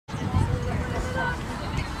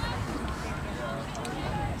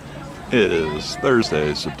It is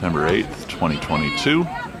Thursday, September 8th, 2022.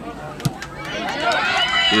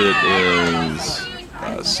 It is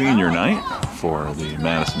senior night for the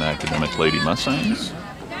Madison Academic Lady Mustangs.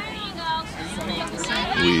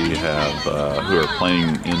 We have who are playing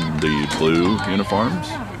in the blue uniforms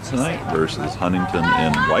tonight versus Huntingdon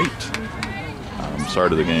in white.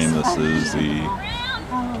 Start of the game, this is the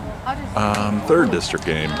third district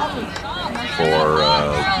game for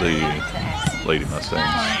the Lady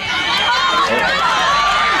Mustangs.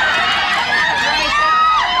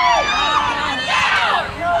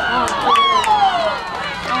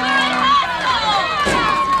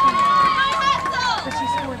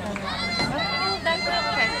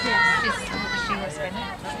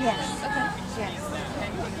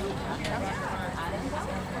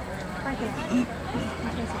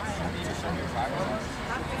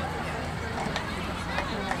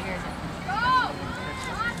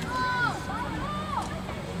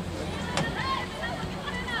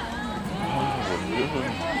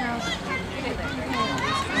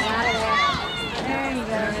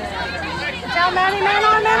 Man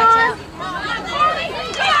on.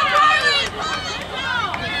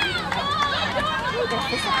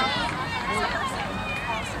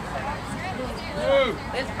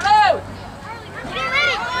 It's blue.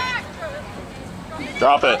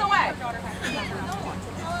 Drop it.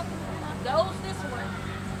 Goes this way.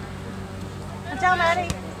 Good job,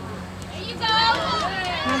 Maddie. Here you go.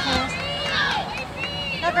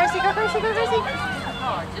 Go, Gracie.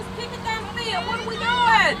 Just kick it downfield. What are we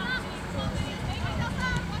doing?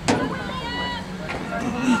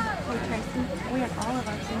 Hey, Tracy, we have all of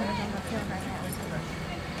our seniors on the field right now.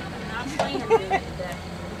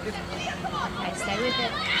 Okay, stay with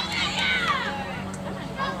it.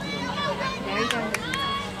 There you go.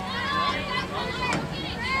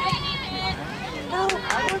 No,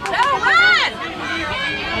 run!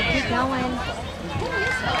 Keep going.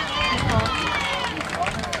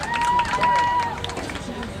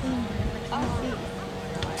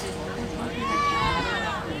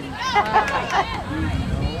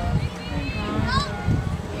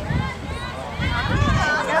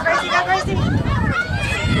 Go, Gracie.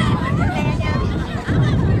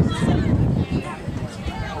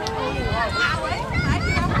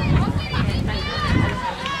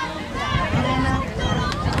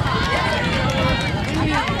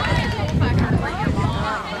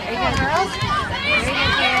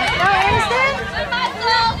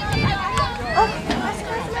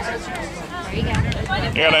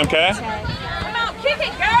 You got MK? Come on, kick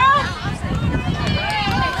it, girl!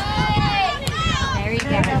 There you go,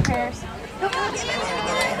 Paris. There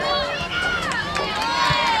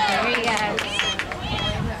you go.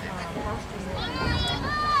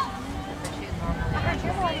 I heard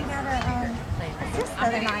your boy got a assist the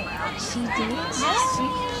other night. She did?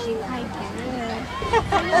 She played good.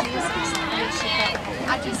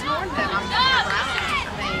 I just warned them. I'm not around.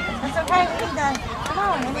 That's okay, we need to, come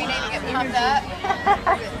on. We need to get pumped up.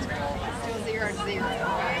 Still 0-0.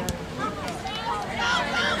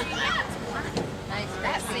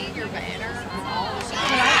 That senior banner.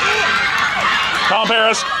 Come on,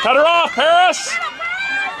 Paris. Cut her off, Paris.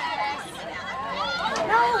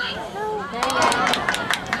 No. There you go.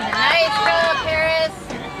 Nice go, Paris.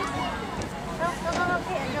 Go,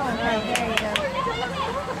 get it going. There you go.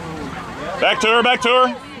 Back to her.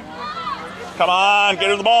 Come on, get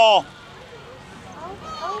her the ball.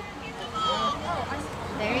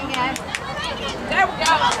 There you go. There we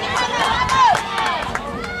go.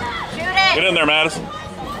 Shoot it. Get in there, Madison.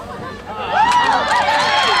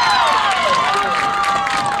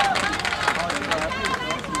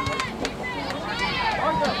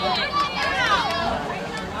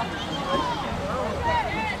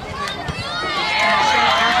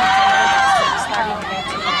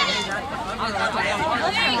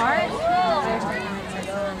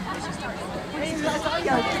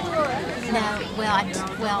 No,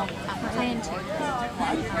 well, I plan to.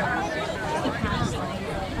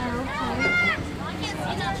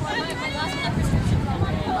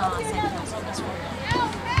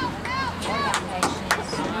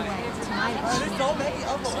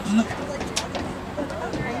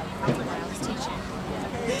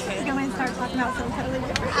 Go and start talking about something totally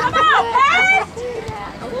different. Come on, Paris!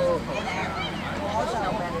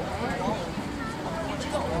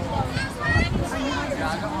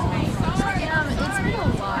 It's been a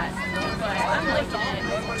lot, but I'm liking it.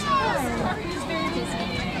 More than I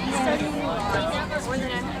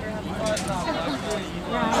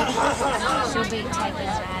She'll be taking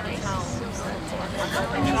that at home.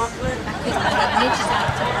 Mitch is out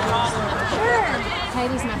of town. Sure.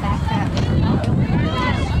 Katie's my backup.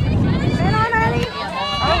 Right on, Eddie.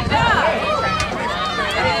 Oh, God.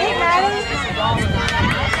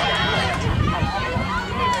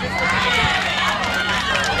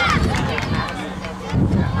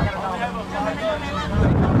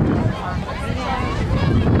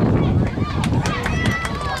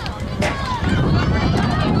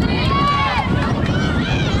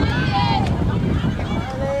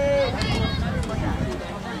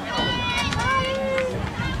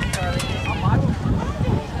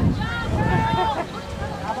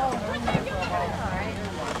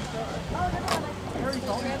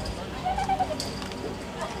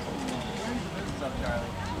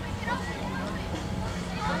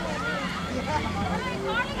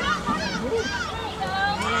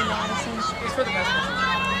 It's for the best.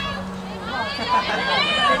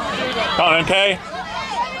 Come on, MK.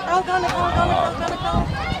 Oh, go, Nicole, go, Nicole, go, Nicole.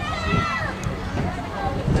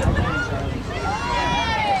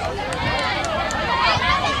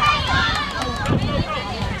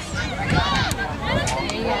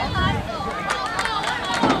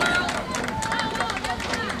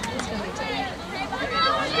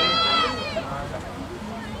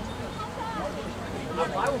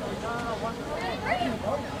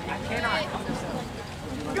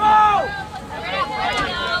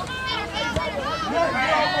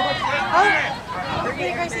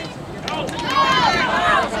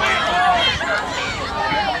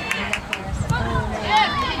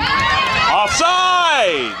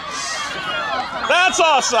 Offsides! That's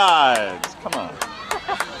offsides! Come on.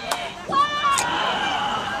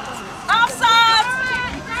 Offside!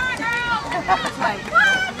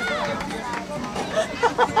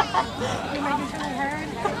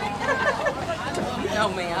 No,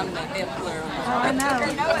 man, I'm the head player. Oh, I know.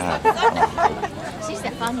 She's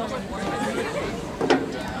the fun one.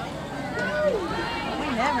 We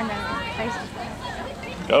never know.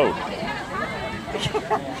 Go.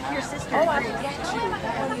 Your sister. Oh, I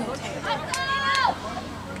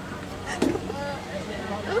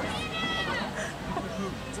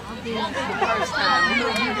first time.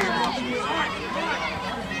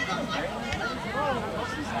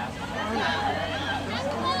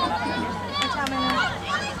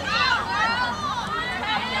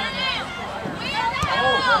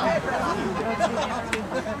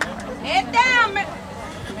 Head down, man.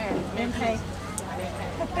 MK.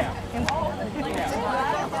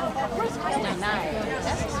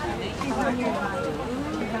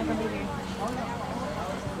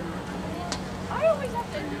 I always have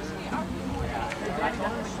to see.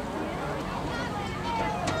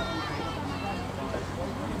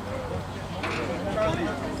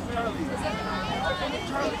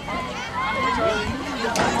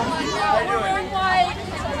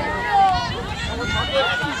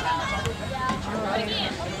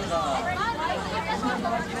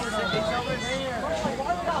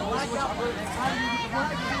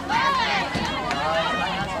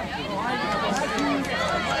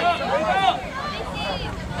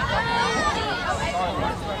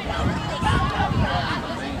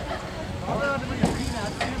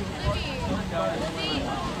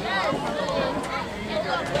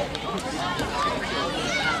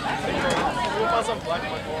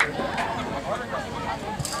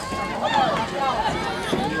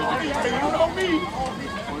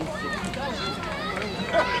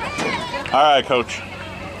 All right, Coach.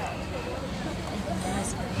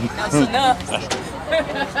 That's enough.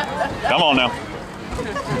 Come on now.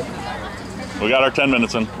 We got our 10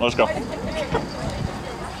 minutes in. Let's go. Good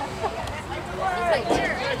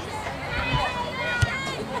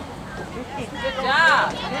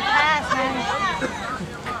job.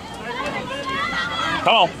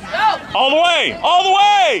 Come on. All the way. All the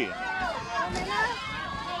way.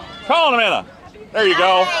 Come on, Amanda. There you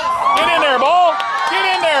go. Get in there, ball. Get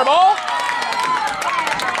in there, ball.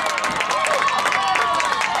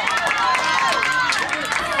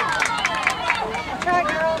 Try,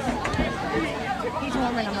 girls. He's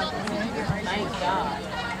warming them up. Thank God.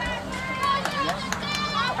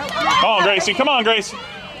 Come on, Gracie. Come on, Gracie.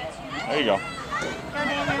 There you go. Go,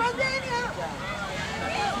 Daniel.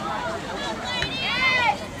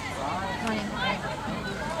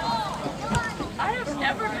 I have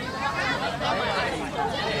never been.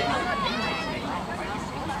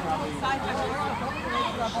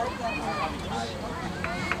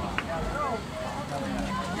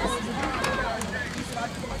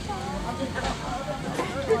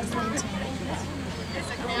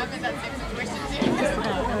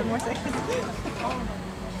 More seconds.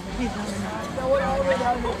 He's warming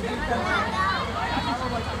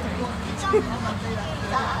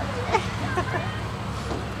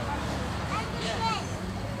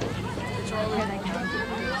Here they come.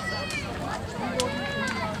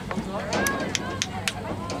 Go, Daniel. Go, Daniel.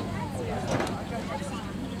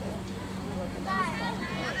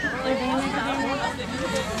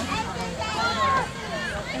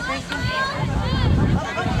 Hey, Gracie.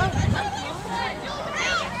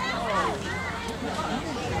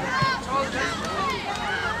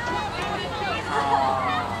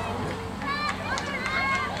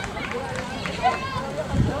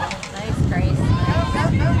 Nice, Grace.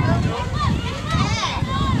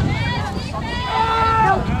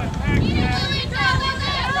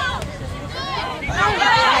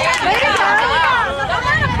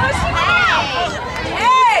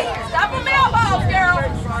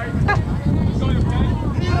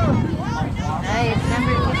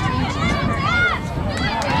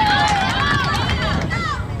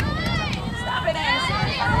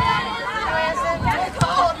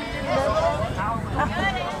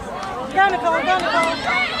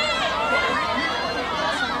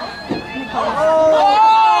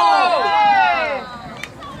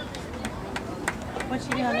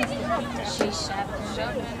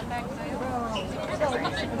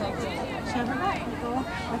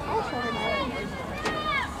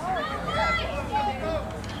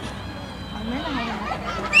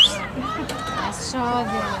 saw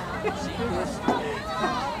that.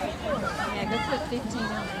 Yeah, go put 15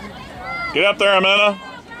 on it. Get up there, Amanda.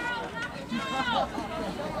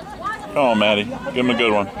 Come on, Maddie. Give him a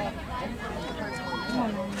good one.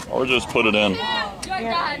 Or just put it in.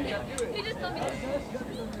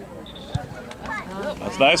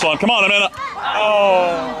 That's a nice one. Come on, Amanda.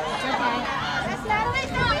 Oh.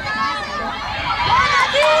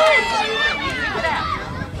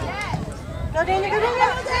 Go, Daniel, go,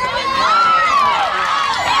 Daniel.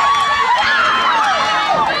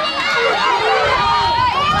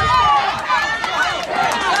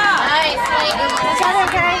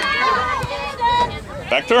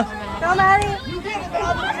 Back to her. Go, Maddie.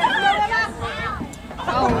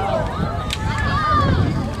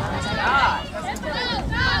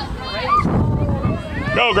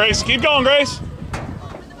 Go, Grace. Keep going, Grace. There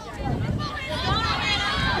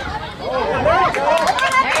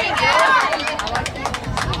you go.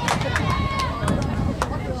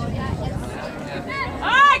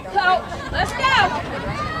 All right, Coach. Let's go.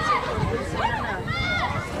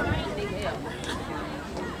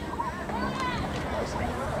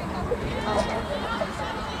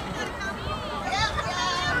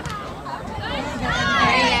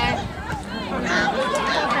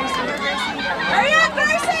 Hurry up,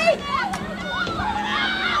 Gracie!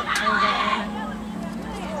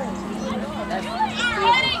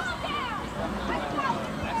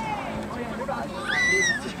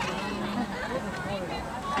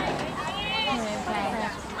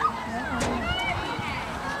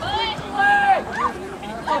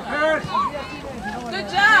 Good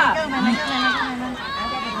job!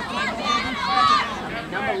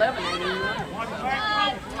 Number 11 ain't even right.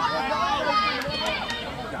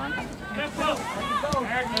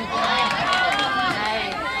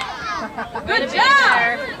 Good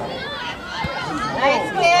job! Nice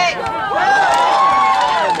kick.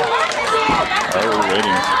 Oh, we're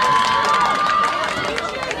waiting.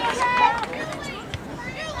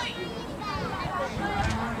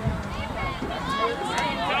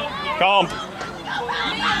 Calm.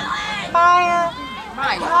 Maya.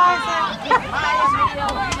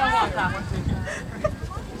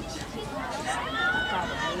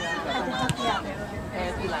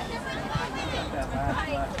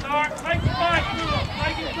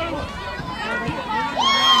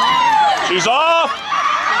 She's off.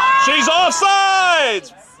 She's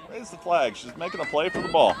offsides. Raise the flag. She's making a play for the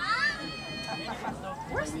ball.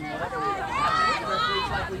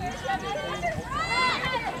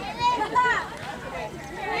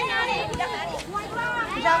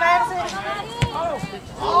 Good job, Madison.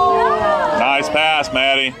 Nice pass,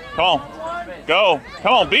 Maddie. Come on. Go.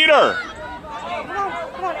 Come on, beat her.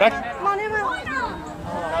 Come on, Back. Come on, Emma.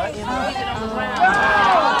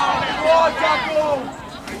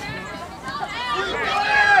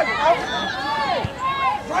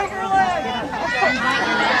 Break her leg! I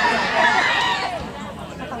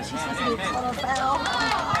thought she was supposed to be a total foul.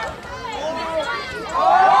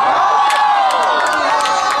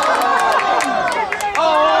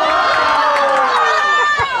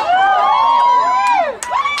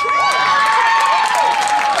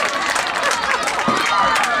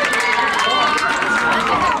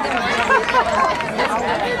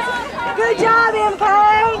 Good job, MK!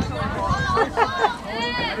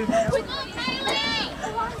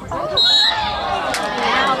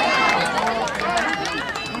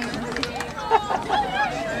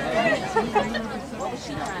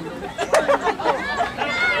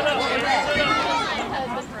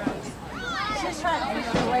 She's trying to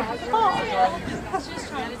push away from the ball. She's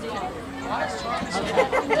trying to do it.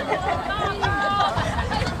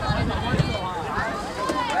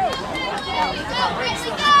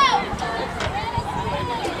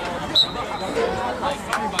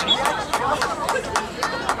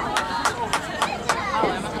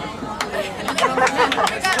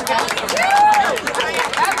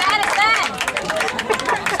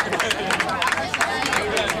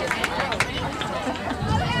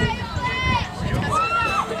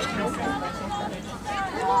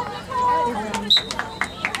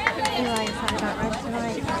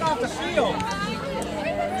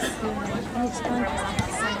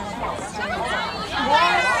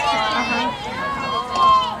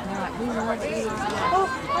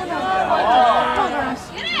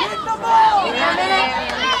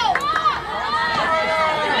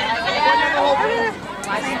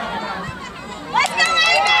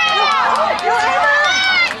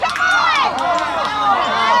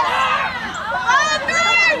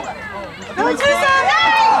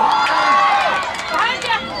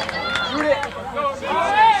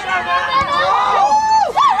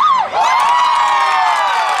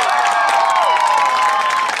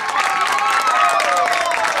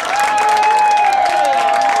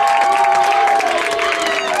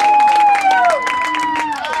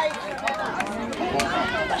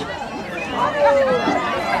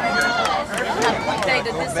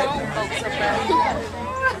 need to disown folks about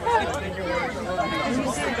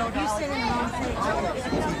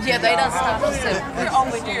Yeah, they done stopped us too. We're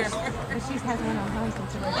over here. But she has one on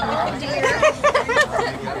Huntingdon.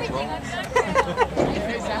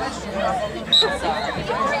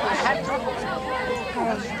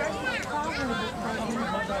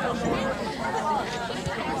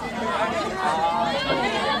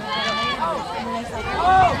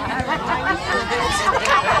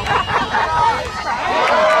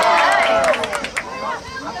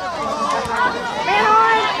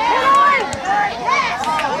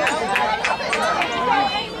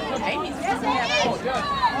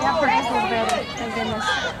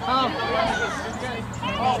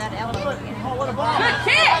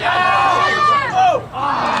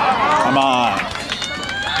 Come on.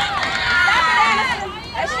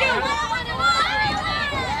 That's you.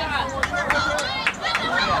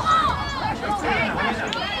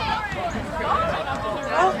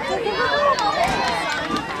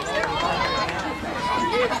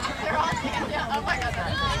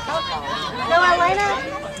 Go, Elena.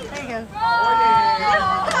 There you go.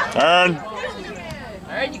 Turn.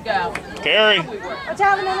 There you go. Carry. Watch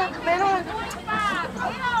out, Vanilla. Man on.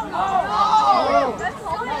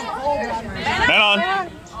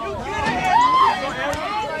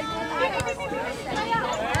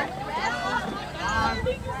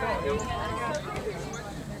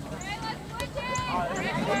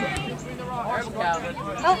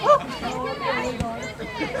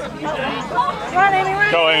 Run, Amy,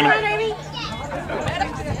 run. Go, Amy. Run, Amy.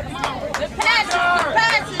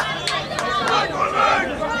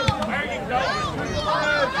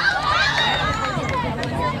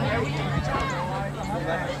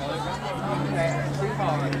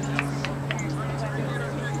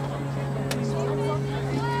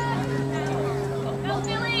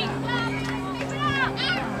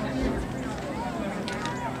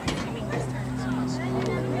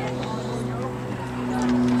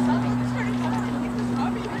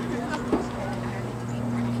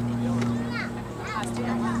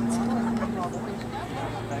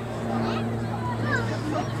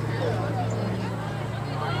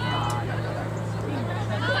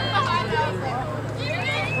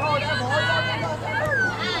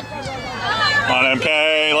 Come on, MK.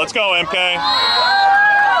 Let's go, MK.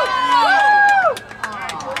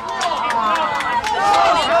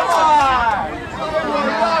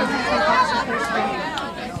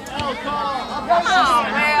 Come on,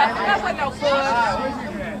 man. That wasn't no fun.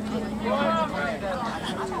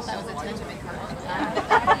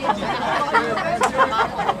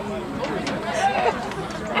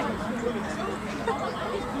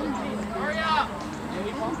 Hurry up.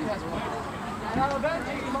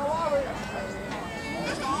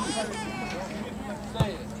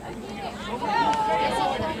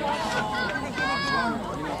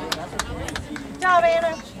 Good job,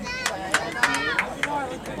 Anna.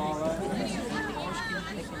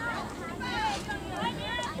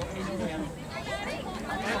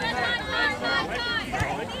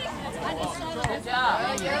 Good job.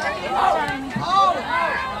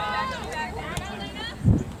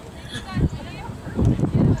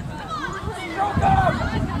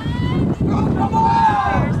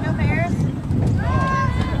 Go Bears.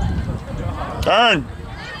 Turn.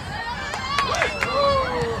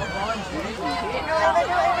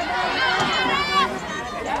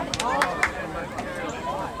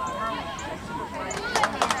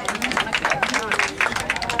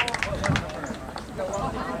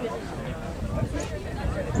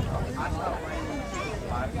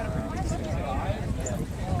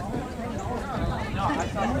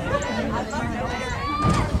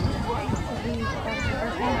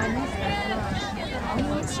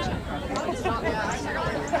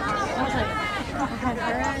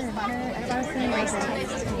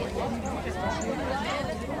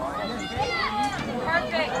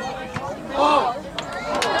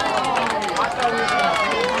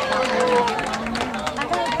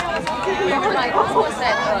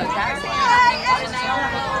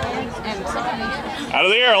 Out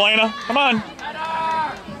of the air, Elena. Come on.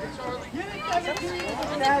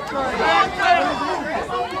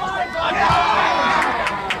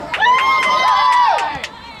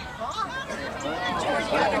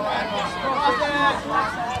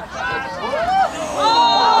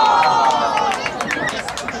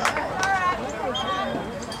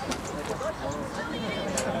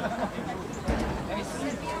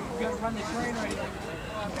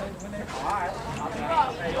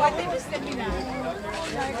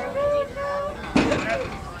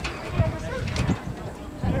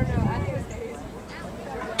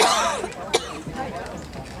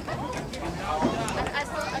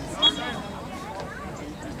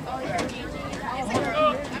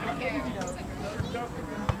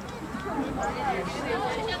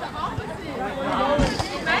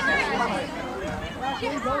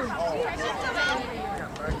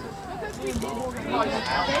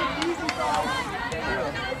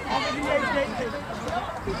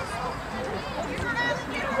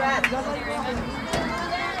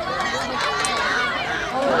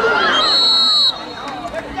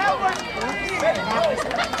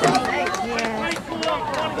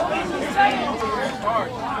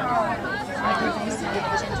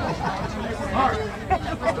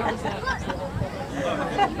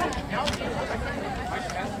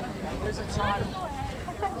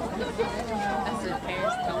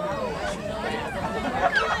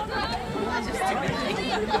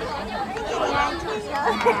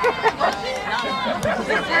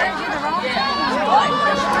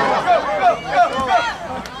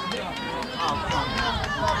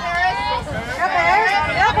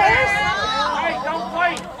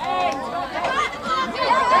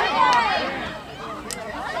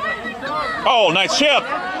 Oh, nice chip.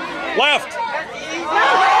 Left.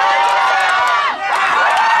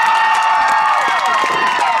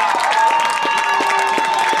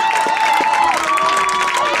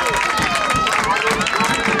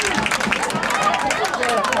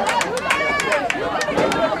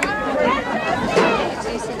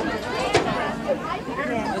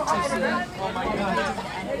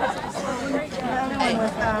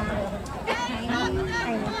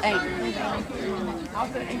 You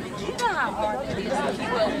know how hard it is to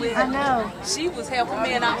keep up with her. I know. She was helping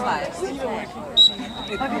me, and I was like,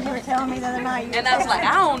 What you were telling me the other night. and I was like,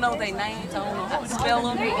 I don't know their names, I don't know how to spell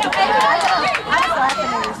them. I was laughing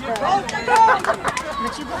at your stuff.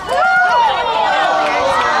 But you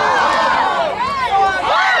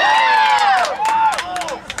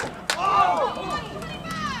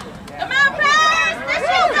Come on, Paris! This is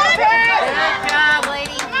good! Good job,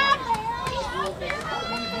 lady.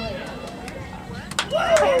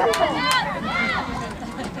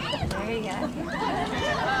 There you go.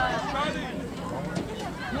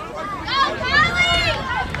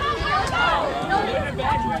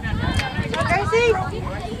 Go, Gracie!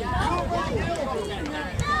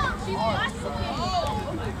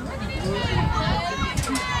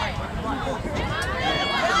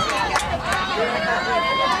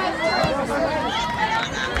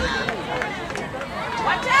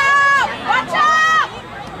 Watch out! Watch out!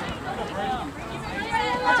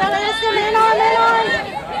 Watch out, Aniston, man on, man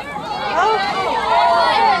on!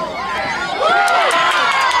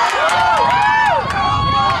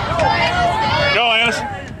 Go, Anis.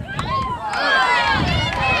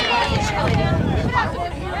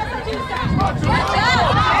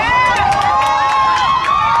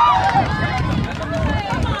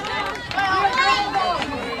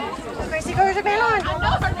 Gracie, go with your man on!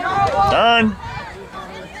 Turn.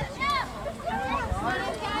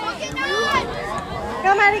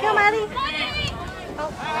 Go, Maddie, go, Maddie!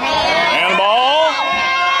 Handball.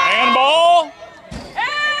 Handball.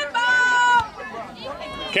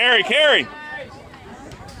 Carry, carry.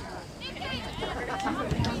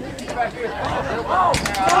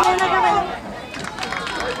 Go, man, go, man.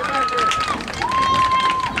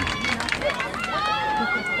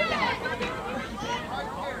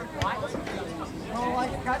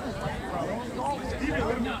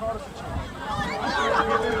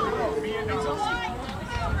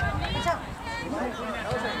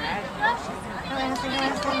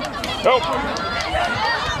 Go.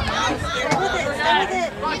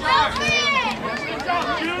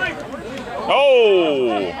 Oh.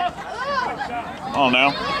 Oh, now.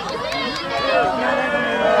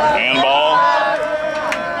 Handball.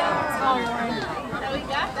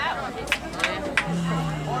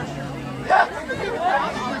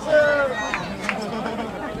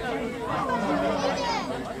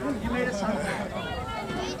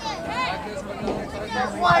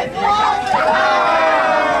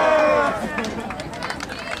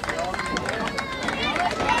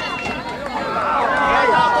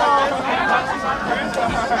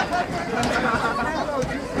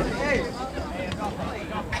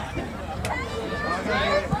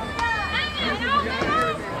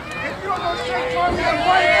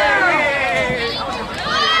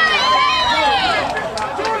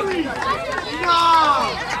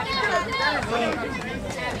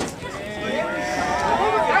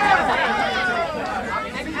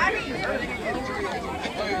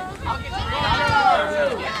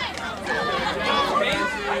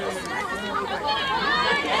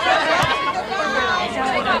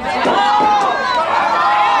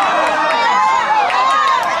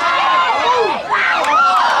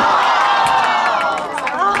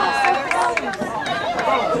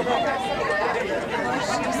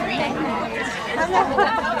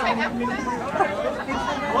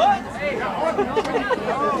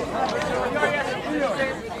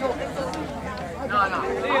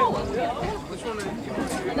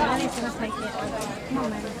 Mason, let's make it. Come on,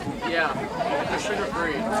 Mason. Yeah, they're sugar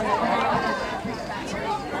free.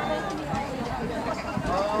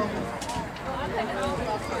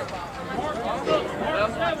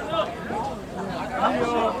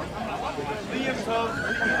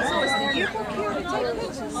 So is the yearbook here to take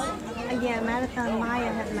pictures? Yeah, Madison,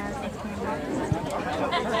 Maya has Madison's camera.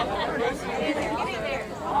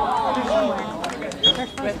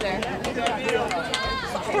 Right there.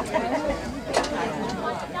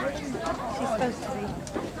 She's supposed to be.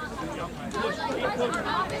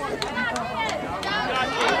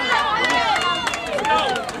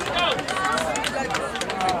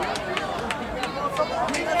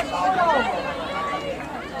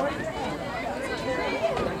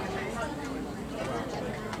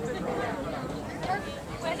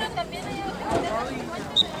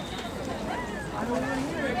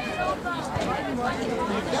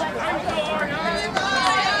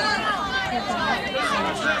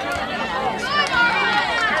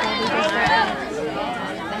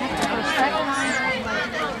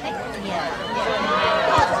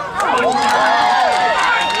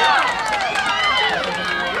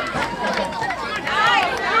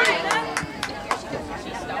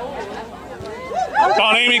 Come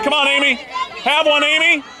on, Amy. Come on, Amy. Have one,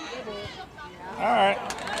 Amy. All right.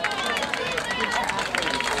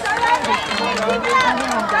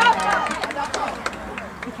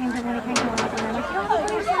 He came to one, and I'm like, oh,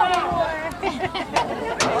 there's no more.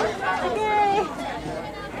 Okay.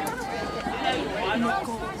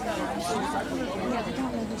 Yeah, I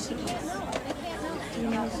don't know who she is. Do you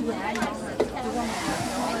know who I know?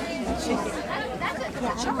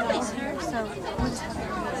 Yeah, I don't know her, so what's her name?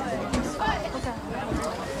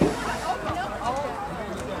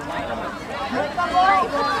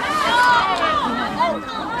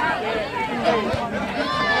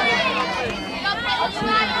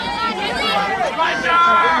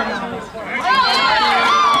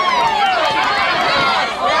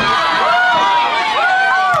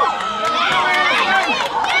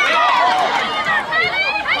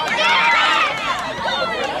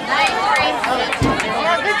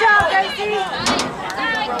 Good job, Gracie.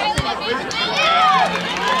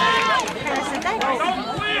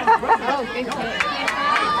 Oh, good job.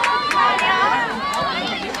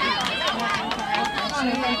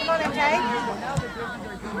 Come on, okay?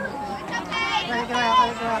 Let it go out, let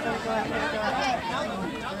it go out, let it go out, let it go out.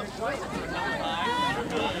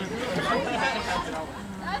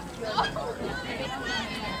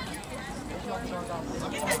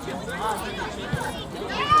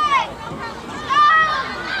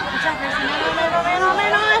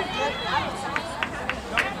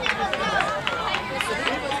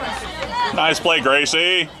 Nice play,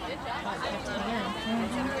 Gracie.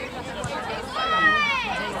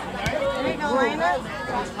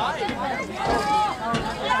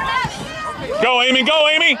 Go, Amy. Go,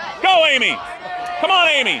 Amy. Go, Amy. Come on,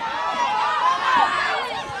 Amy.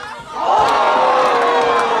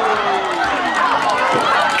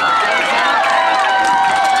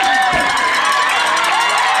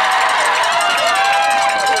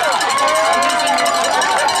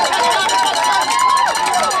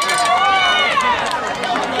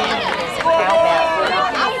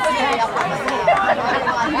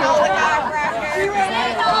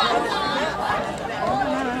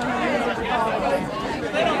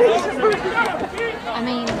 I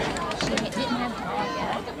mean, she didn't have to play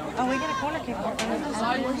yet. Oh, we get a corner kick.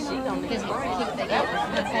 Because the kick they got was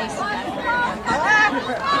in the face.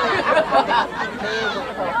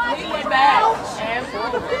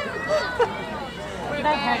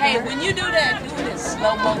 Hey, when you do that, do it in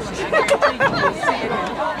slow motion. I guarantee you will see it.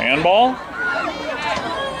 Handball.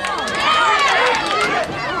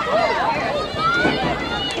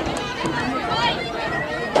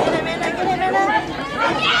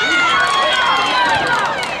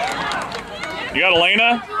 You got Elena?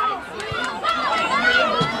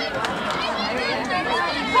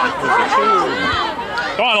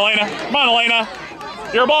 Come on, Elena. Come on, Elena.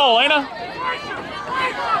 Your ball, Elena.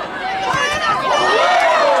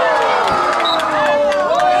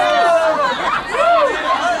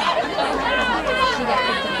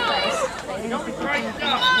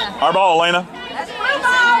 Our ball, Elena.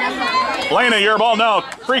 Elena, your ball. No,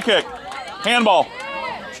 free kick. Handball.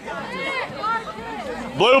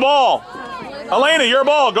 Blue ball. Elena, your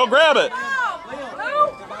ball. Go grab it.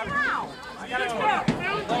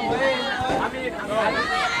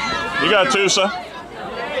 You got Tusa.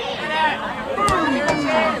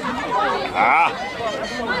 Ah.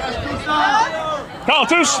 Come on,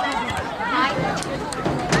 Tusa.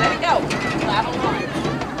 Let it go.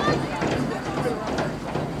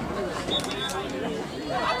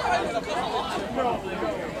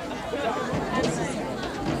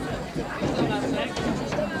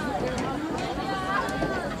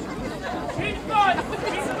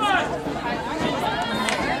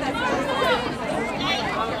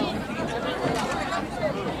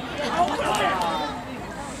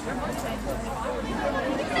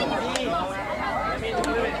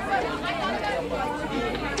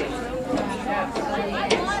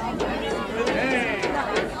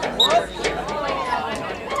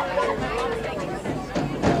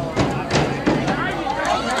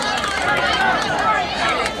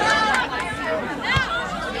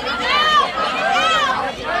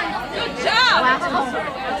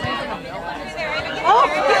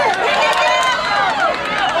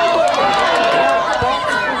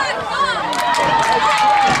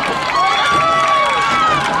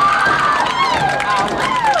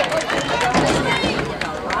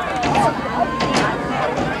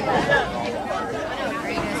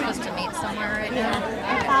 somewhere right now?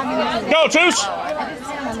 In 5 minutes. Go, Juice! I just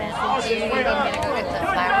sent him a message. Do you need me to go get the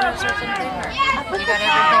flowers or something? Or I put you got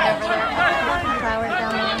everything over there? flowers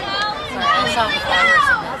down there. Sorry, I saw the flowers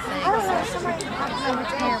in that thing. I don't know, somebody talked over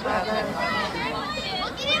to here about those.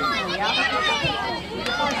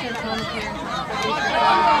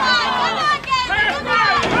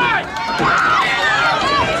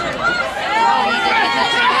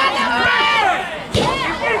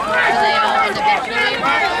 Are they all individually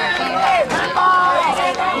marked, or do you have?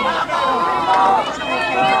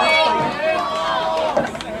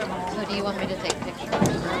 So do you want me to take pictures? Or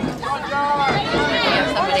do you have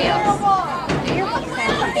somebody else?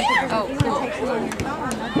 Oh, cool.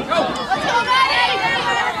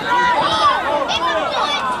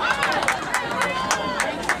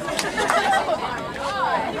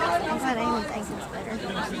 I'm glad Amy thinks it's better.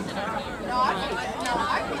 Go,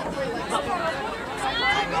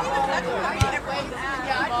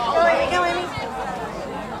 Amy, go, Amy.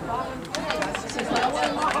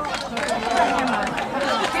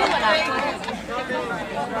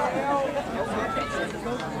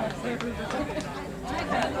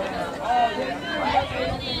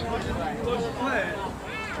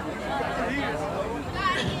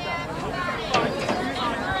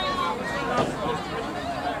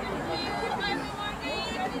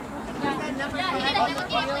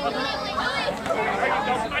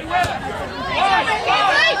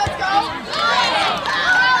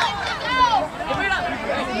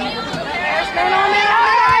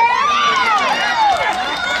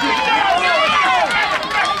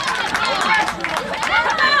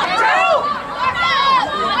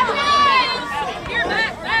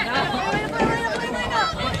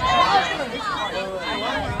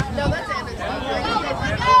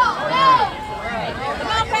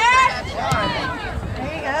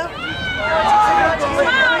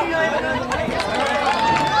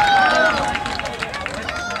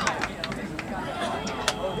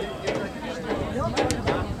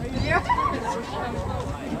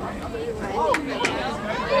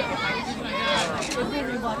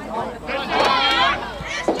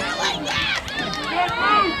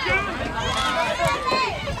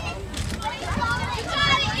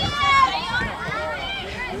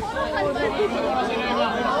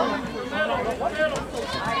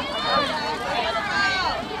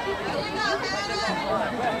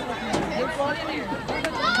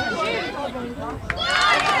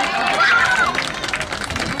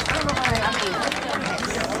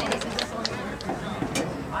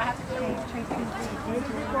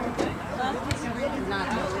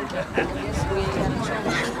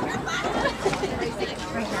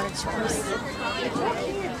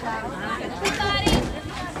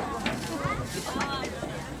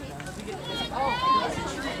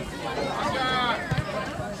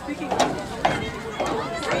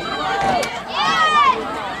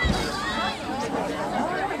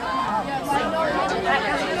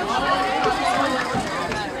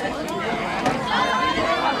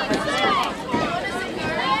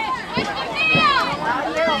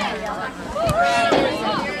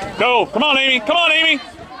 Go. Come on, Amy. Come on, Amy.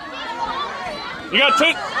 You got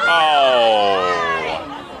two. Oh.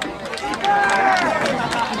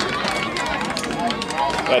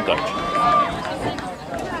 Bad touch.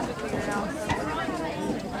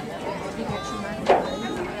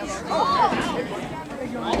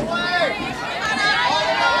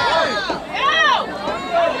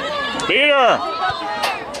 Beat her.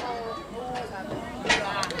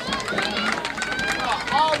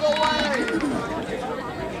 All the way.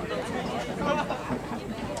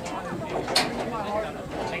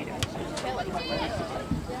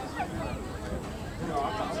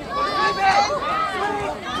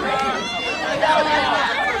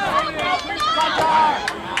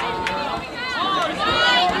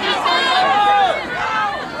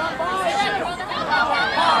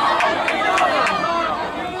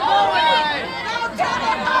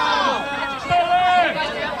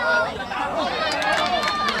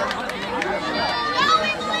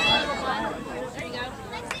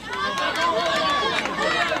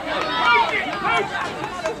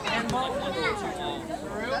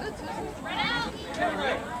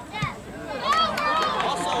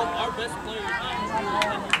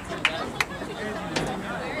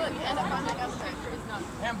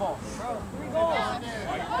 Handball. 3 goals.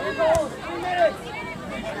 3 goals. 3 minutes.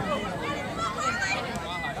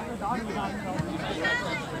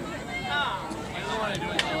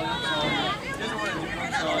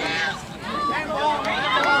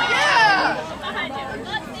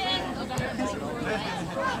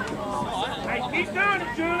 Hey, keep doing it,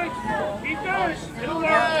 Julie. Keep doing it. It'll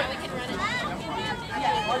work.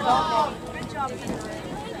 Good job.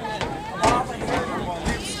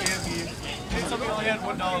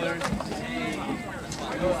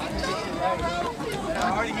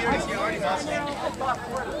 Already here, he's already Mustang.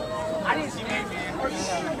 I didn't see maybe.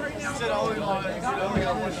 He said I only got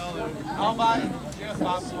 $1. I'll buy it. Yeah,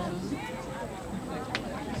 possible.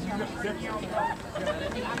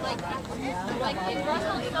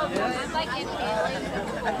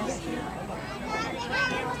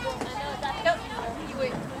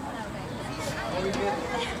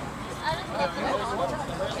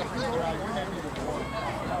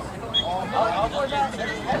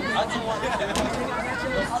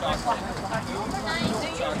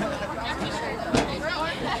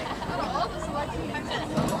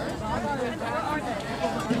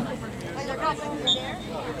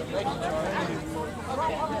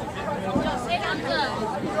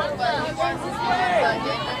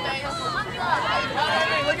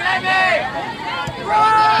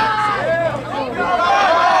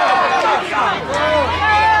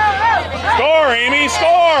 Score, Amy,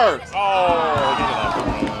 score!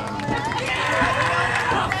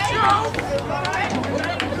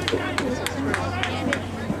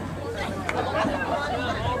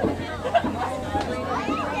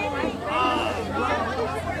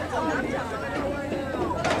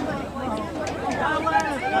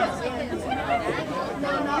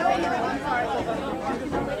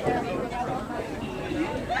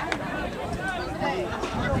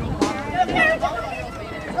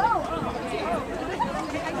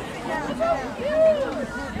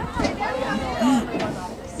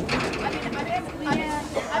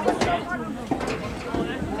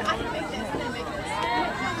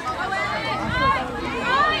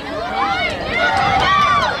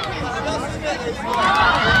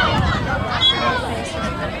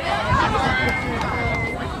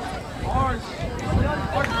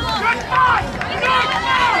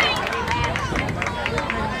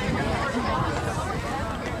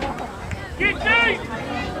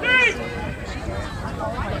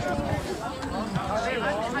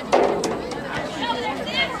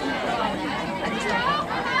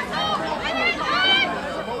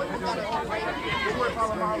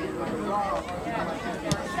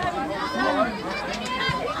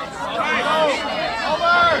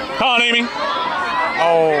 Oh, come on, Amy.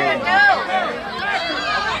 Oh.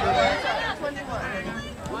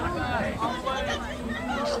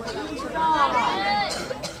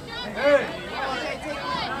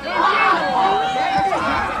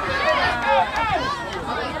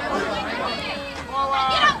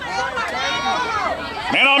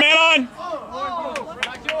 Man on, man on.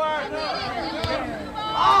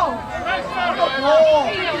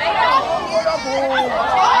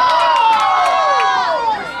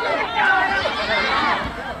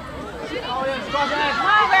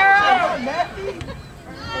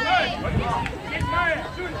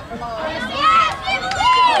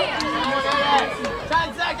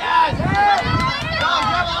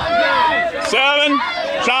 Seven.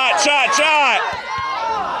 Shot, shot, shot.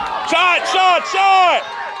 Shot, shot, shot.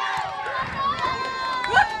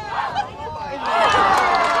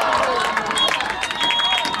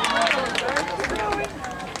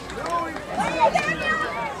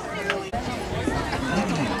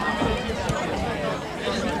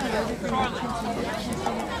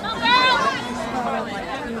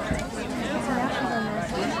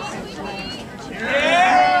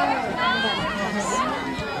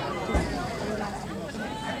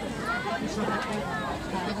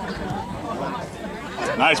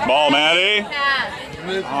 Nice ball, Maddie.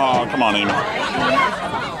 Oh, come on, Amy.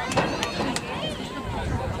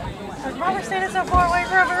 Robert stayed so far away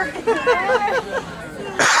from her.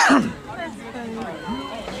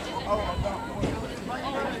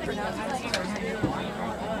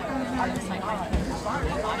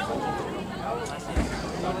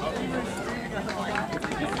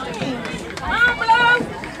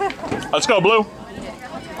 Let's go, Blue.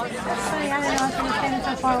 Sorry, I didn't know I was going to stand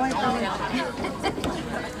so far away from her.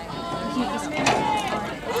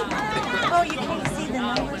 Oh, you can't see the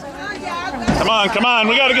numbers. Come on, come on.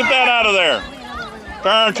 We got to get that out of there.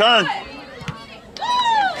 Turn, turn.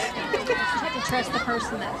 You have to trust the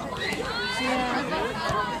person that. Yeah.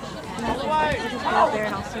 I'll just go up there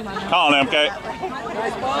and I'll see my number. Come on, MK.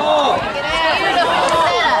 Nice ball.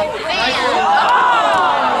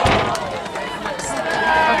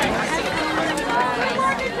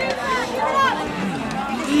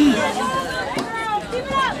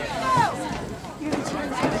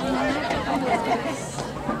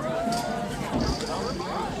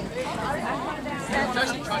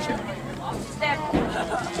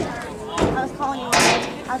 I was calling you.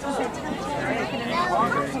 I was going to say, tell me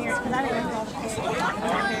because I didn't know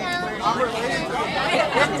all the parents.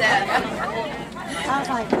 I was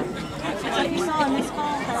like, you saw a missed call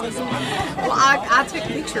I took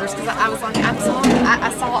pictures because I was like, I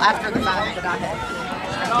saw after the fact that I had.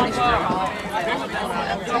 I'm pretty sure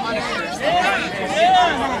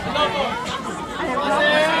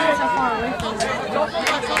so far away from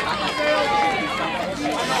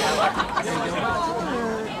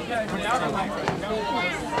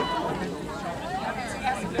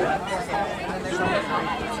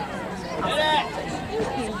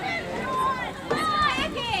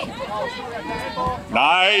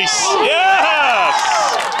Nice. Yes.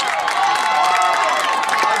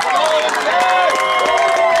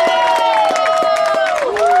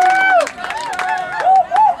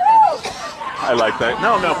 I like that.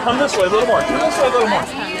 No, come this way a little more. Come this way a little more.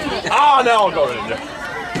 Ah, now I'll go in there.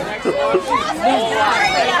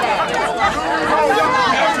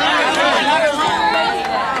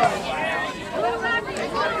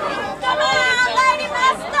 Come on, Lady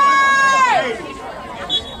Mustangs!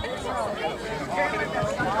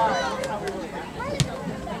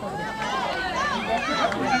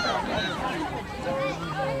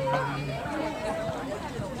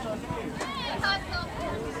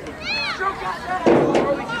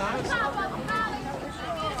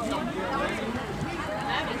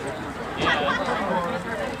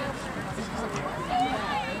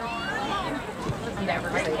 never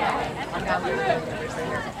see that. Like, I literally never see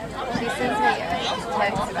her. She sends me a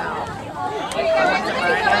text about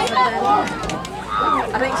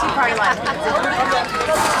I think she probably like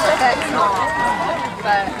text mom,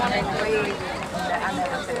 but I never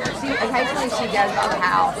see her. Occasionally she goes by the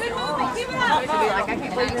house. She'll be like, I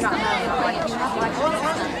can't believe you're not home. I'm like, you have like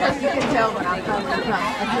you can tell when I'm home.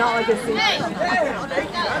 It's not like a secret.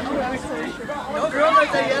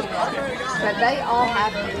 But they all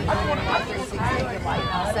have me on like 360 and like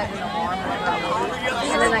set an alarm whenever I leave.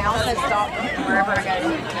 And then they also stop wherever I go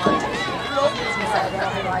to eat. So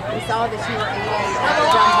they'll be like, we saw that you were eating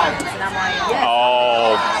dumplings. And I'm like, yes.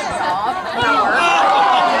 Oh. Stop. And I work.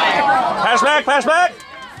 Pass back, pass back.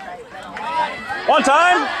 One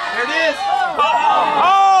time. There it is.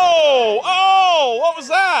 Oh, oh, what was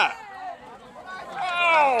that?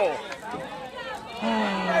 Oh.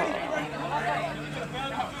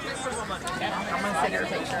 I'm going to send her a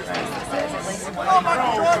picture of us that says at least one.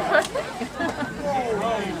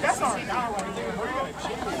 That's not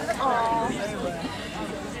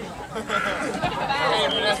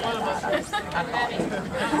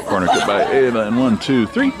Corner kick by Ava and 1, 2,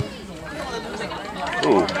 3.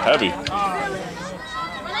 Ooh, heavy.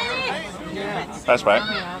 Pass back.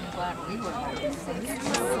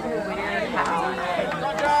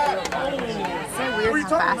 So weird how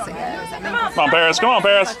fast it goes. I mean, Come on, Paris. Come on,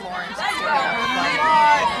 Paris.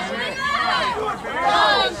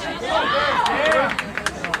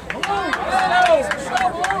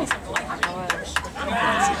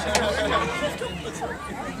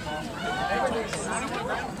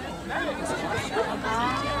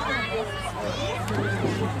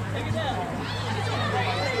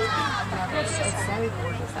 It's so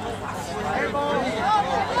gorgeous outside.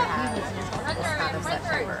 This kind of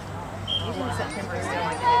September. Usually September is still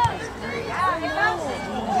like 50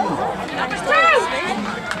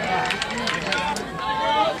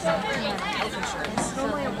 degrees.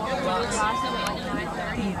 Normally I'm walking around class at like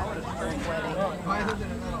 9:30 for a wedding.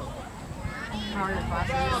 How are your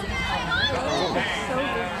classes?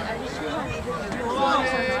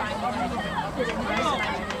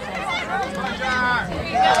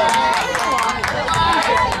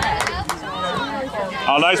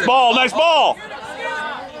 Oh, nice ball, nice ball.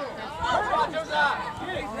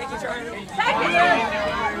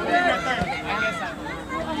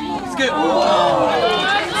 It's good.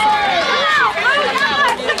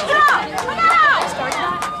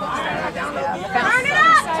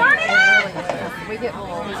 We get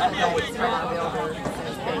more dates from our builders.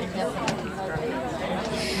 It's definitely great.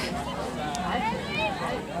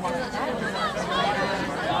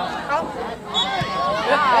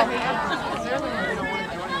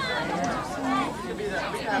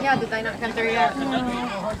 Yeah, did they not come through yet? They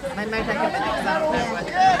may take a minute because I don't know what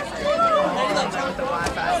the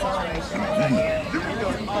Wi-Fi situation I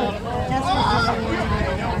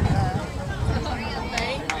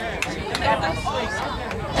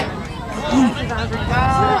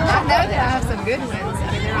know that I have some good ones. I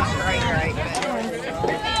mean, they're not great,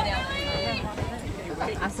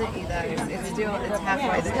 but I sent you those. It's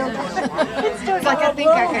halfway there. It's like I think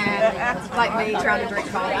I can. It's like me trying to drink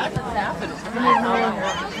coffee.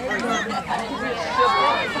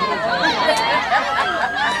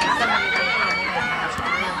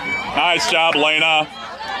 Nice job, Lena.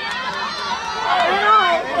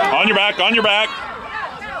 On your back, on your back.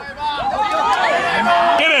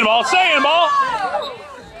 Get in, ball. Stay in, ball.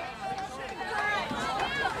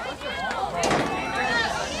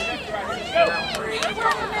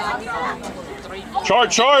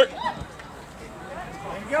 Short, short. You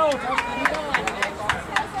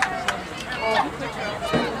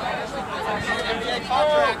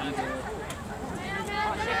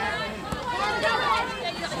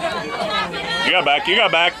got back, you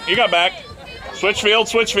got back, you got back. Switch field,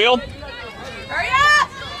 switch field. Hurry up!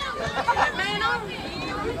 Man on.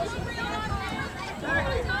 Man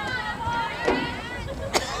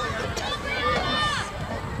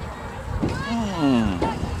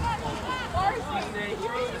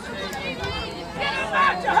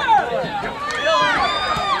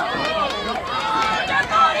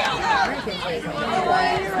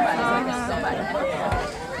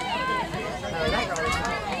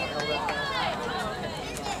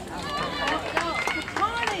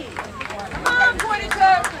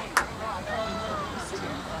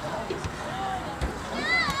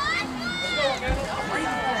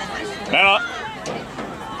up.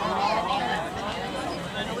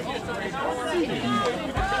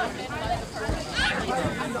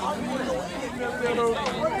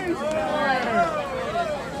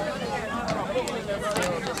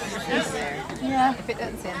 Yeah. If it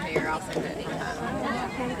doesn't send here, I'll send it anytime.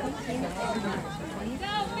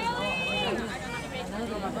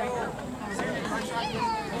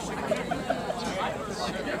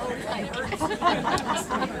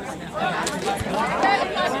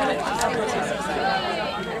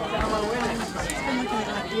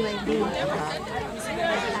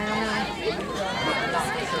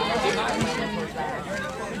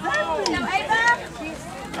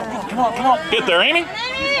 Come on, come on. Get there, Amy.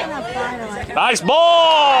 Nice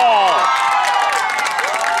ball.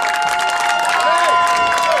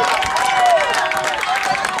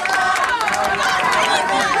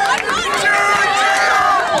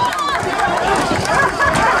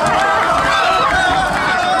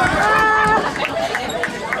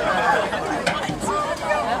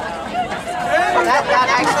 That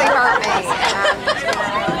actually hurt me.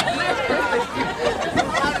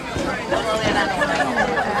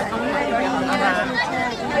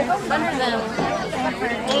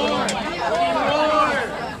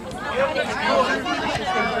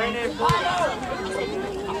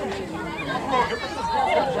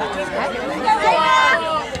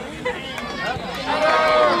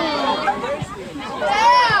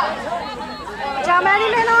 John Maddie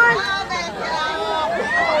been on?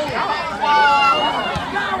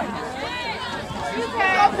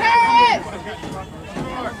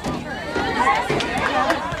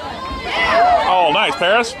 Oh, nice,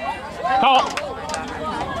 Paris. Oh.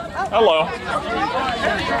 Hello.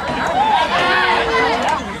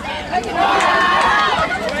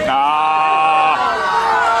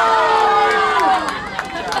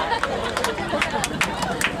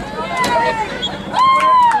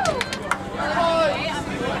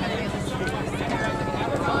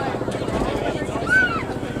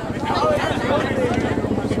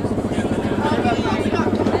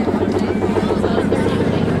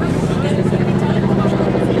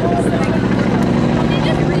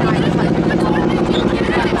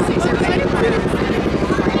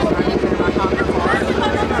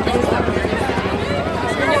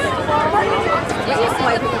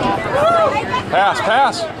 Pass,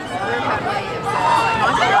 pass.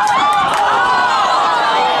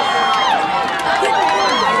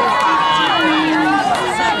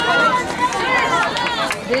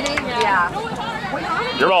 Did he? Yeah.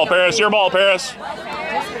 Your ball, Paris. Your ball, Paris.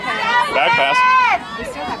 Back pass. We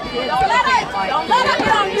still have kids. Don't let it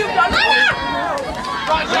get on you. Don't let it.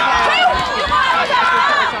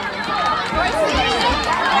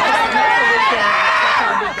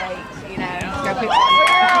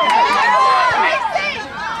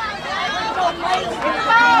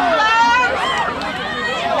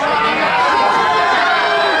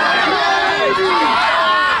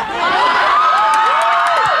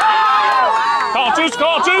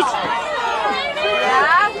 Call juice.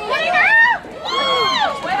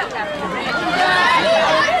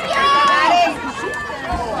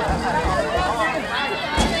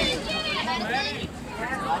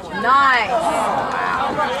 Nice.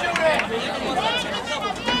 Wow.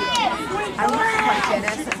 I used to play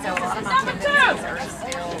tennis, and so a lot of my tendencies are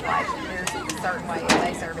still like there's a certain way if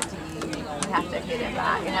they serve it to you, you have to hit it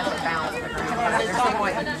back. It has to bounce on the ground. There's some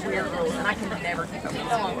like weird rules, and I can never keep up with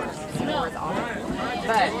scores. Score is awful.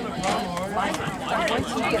 But like once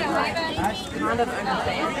you get like kind of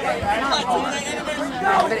understand, it's not hard.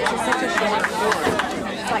 But it's just such a short score.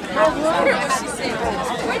 It's like how she said,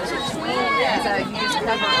 switch between. So you just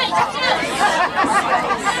cover a lot.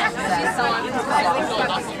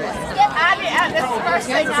 This is the first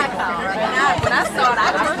thing I saw. When I saw it, I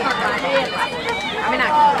just can't find it. I mean, I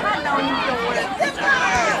know you don't want it.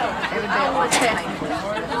 It would be a little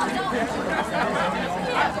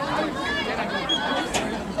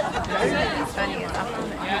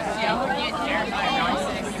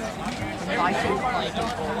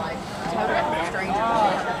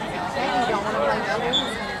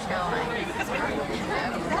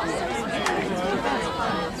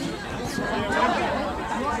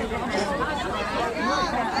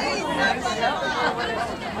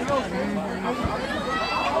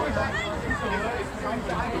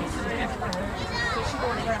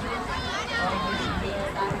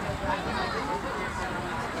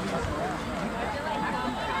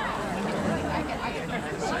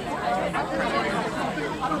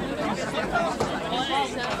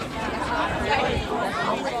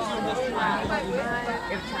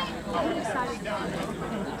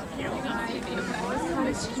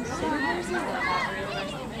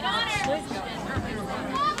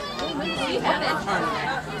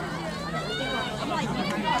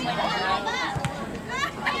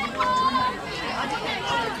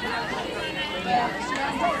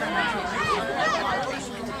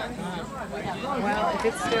Well, if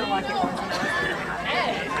it's still like it was when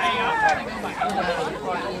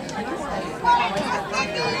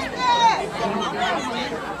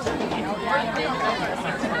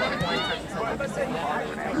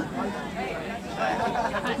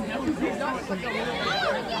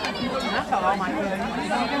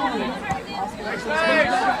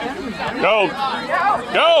Go!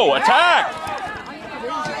 Go! Attack!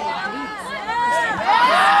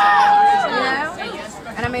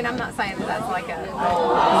 And I mean, I'm not saying that that's like a...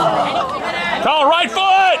 Call right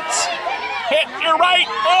foot! Hit your right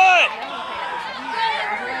foot!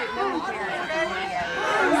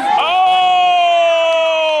 Oh!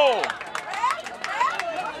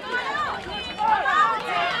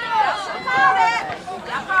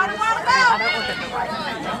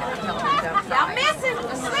 Y'all missing.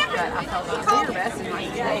 But I told them, do your best in my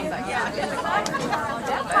days. Like, yeah,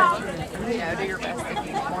 you know, do your best if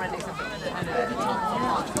you want to do something. But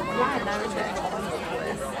I know that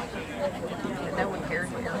no one cares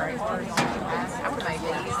what your grades were. I would have made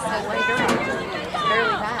these so later.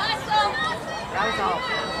 Barely passed. I was all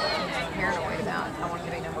paranoid about I want to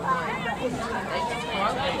be number one.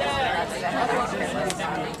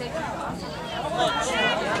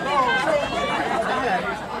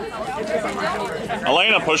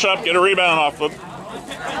 Elena, push up, get a rebound off the...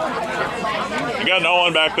 You got no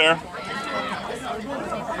one back there.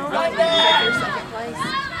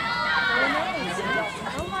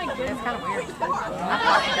 It's kind of weird. I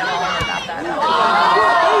thought you got all about that.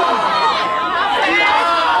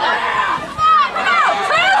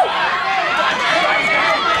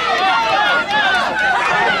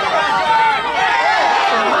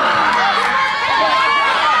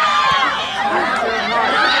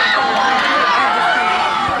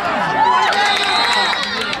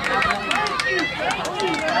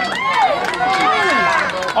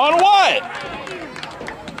 On what?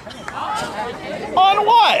 On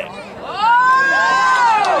what?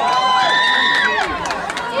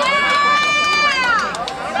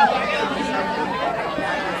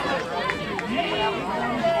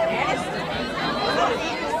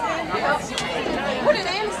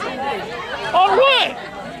 On what?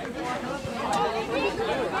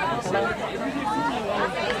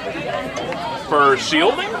 For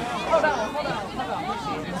shielding?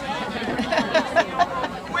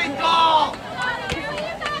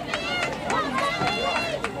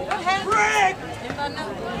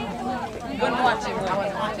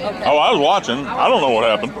 Oh, I was watching. I don't know what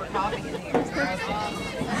happened.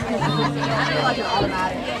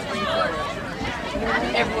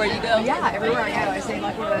 Everywhere you go? Yeah, everywhere I go. I see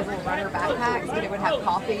like one of those little runner backpacks, but it would have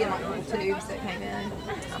coffee and like little tubes that came in. I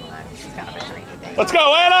don't know. It's kind of a dreamy thing. Let's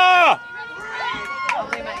go, Anna! I'll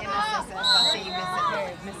do my MSSS. I see you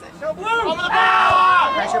miss it.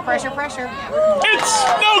 Pressure, pressure, pressure. It's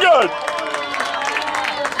no good!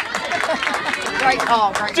 Great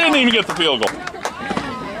call, great Didn't call. even get the field goal.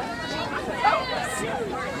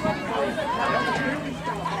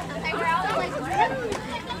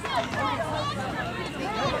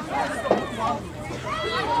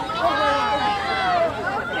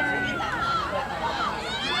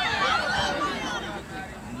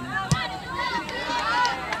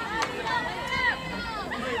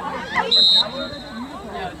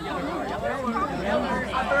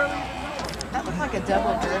 That looked like a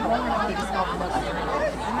double dribble. He just called it.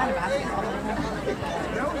 He might have basketball.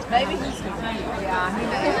 Maybe. Yeah, he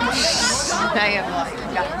may have like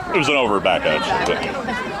got. It was an over back edge.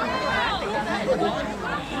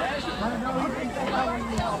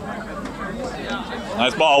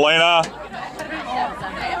 Nice ball, Elena.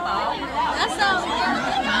 That's all.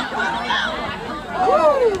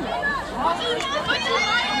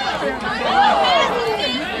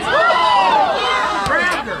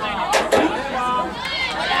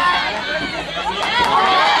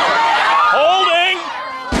 Holding!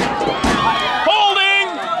 Holding!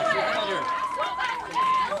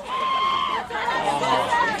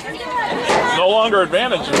 No longer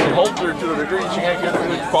advantage. If she holds her to a degree, she can't get a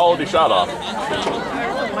good quality shot off.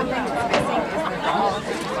 One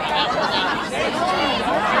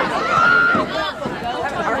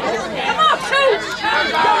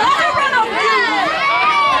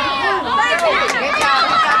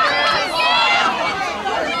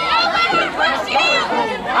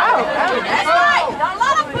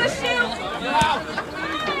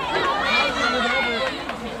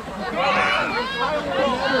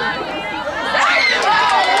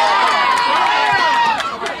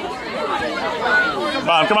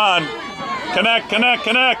on, come on. Connect, connect,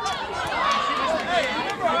 connect.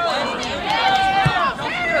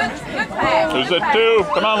 Who's at 2?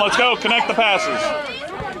 Come on, let's go. Connect the passes.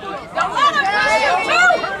 Don't let him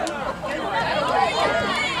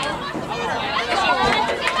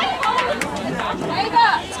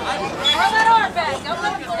throw that arm back. Don't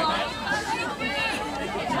let him go on.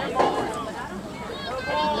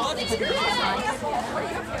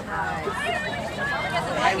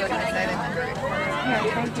 I wouldn't have said it. Here,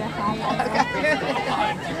 thank you.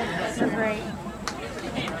 You're great.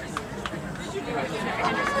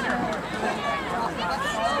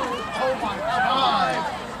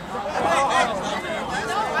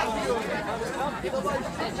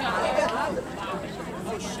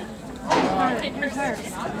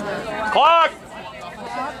 Clock!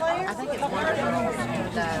 I think it's one of them.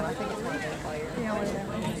 No, I think it's one of their players. Yeah,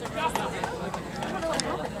 whatever.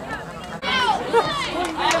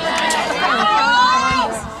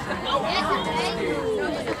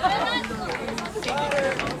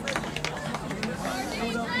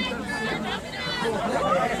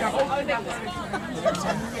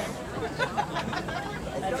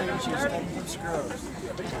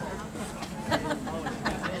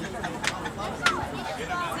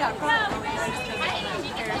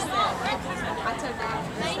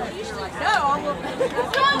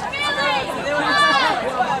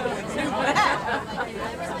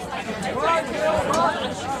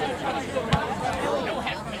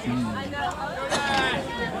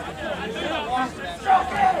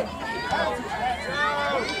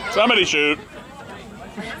 Somebody shoot.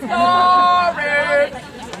 Sorry.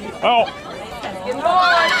 Oh.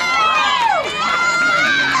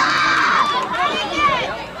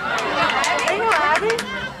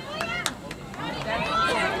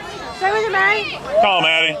 Stay with him, Maddie. Come on,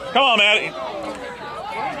 Maddie. Come on, Maddie.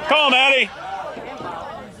 Come on, Maddie.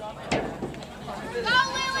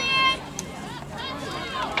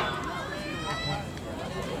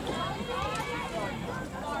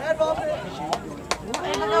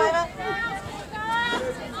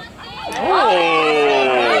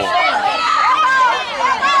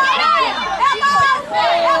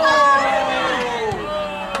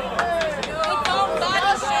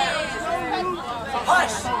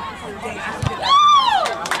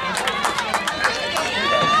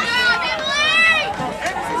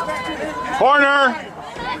 Corner.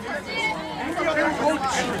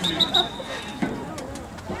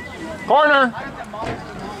 Corner.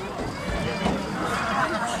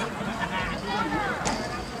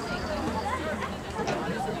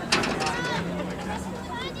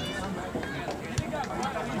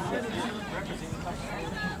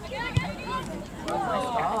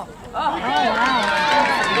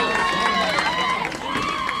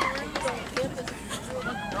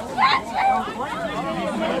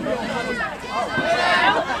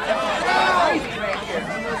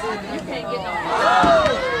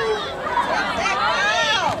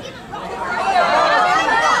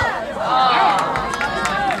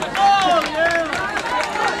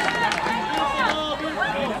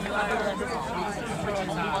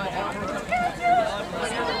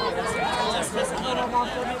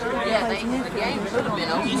 Yeah, the game should have been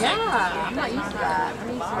over. Yeah, I'm not used to that. I'm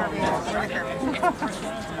used to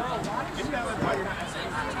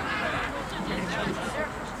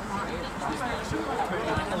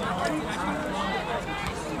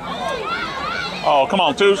Oh, come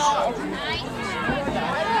on, Toos.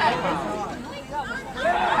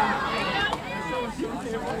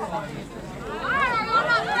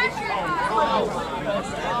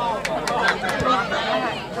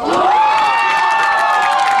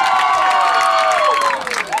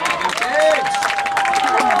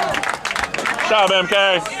 Good job, MK.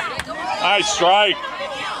 Nice strike.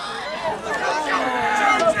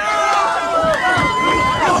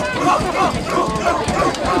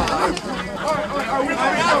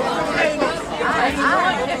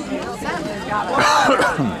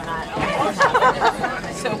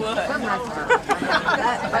 So what?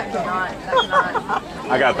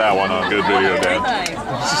 I got that one on good video, Dad.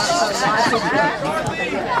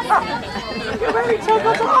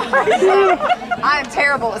 I am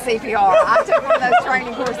terrible at CPR. I took one of those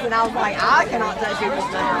training courses and I was like, I cannot touch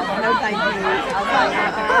people's mouths. No thank you. I was like,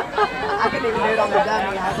 I couldn't even do it on the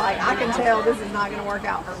dummy. I was like, I can tell this is not going to work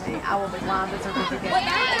out for me. I will decline the certificate.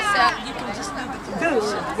 So you can just do the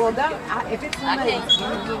concussion. Well, don't. If it's one that's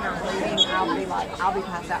bleeding or bleeding, I'll be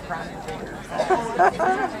passed out crying in the corner.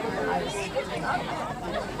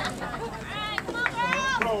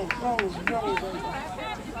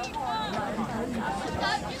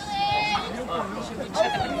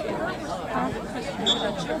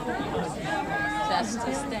 Just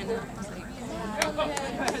to stand up.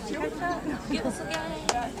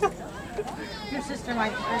 Your sister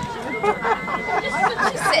might hurt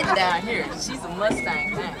She's sitting down here. She's a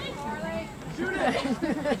Mustang now. you.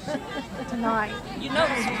 Tonight. You know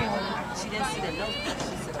she didn't see the note.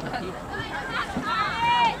 She said,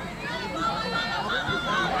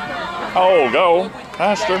 Oh, go.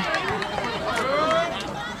 Faster.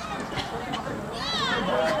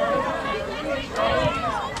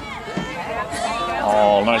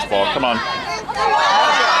 Oh, nice ball. Come on.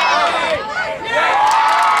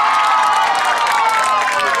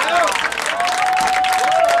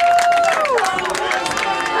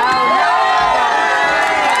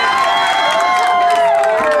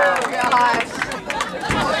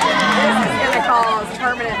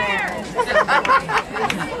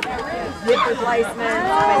 Hip replacement.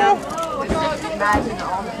 I mean, I'm imagining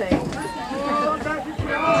all the things.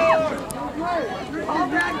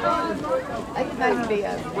 I can maybe be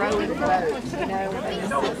a rowing boat, you know, when they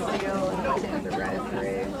just sit still and pretend to row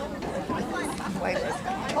through. Way less.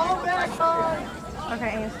 Okay,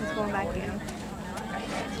 Anderson's going back in.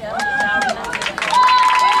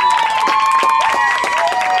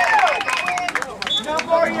 No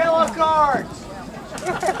more yellow cards.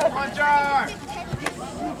 One jar.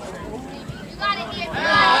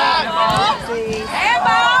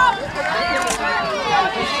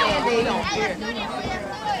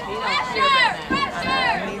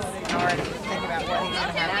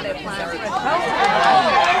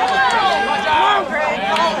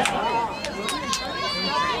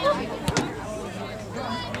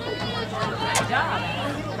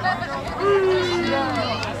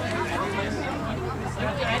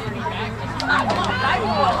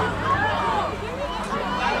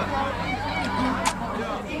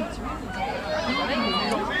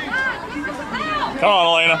 Come on,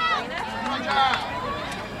 Elena.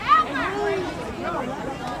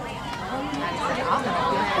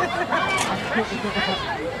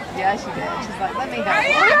 Yeah, she did. She's like, let me go.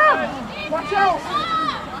 Watch out!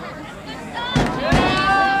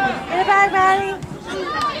 Get it back, Maddie.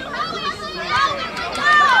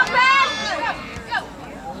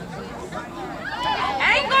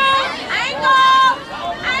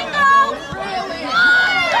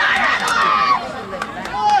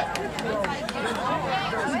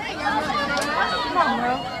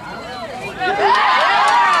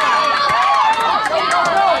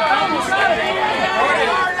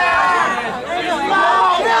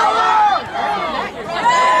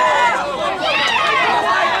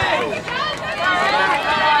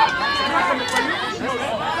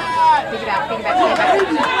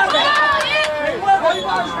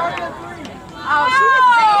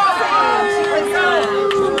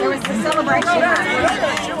 There was the celebration.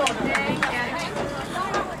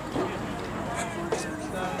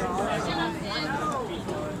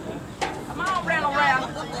 come on, round around.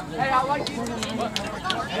 Hey, I like you.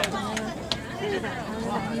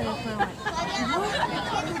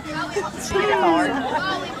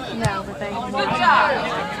 No, but they. Good job.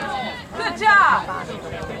 Good job.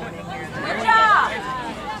 Good job.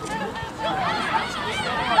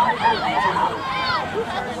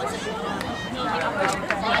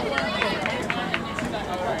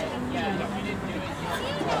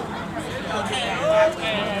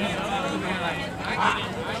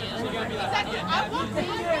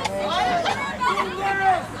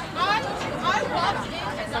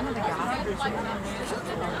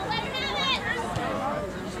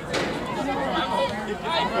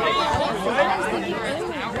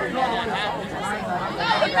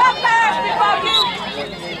 Come past before you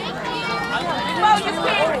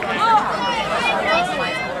speak. Look.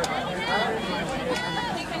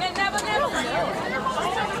 Keeping it never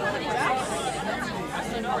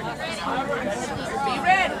Be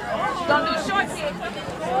ready. Don't do short kick.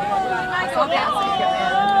 Nice on that.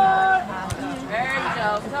 There you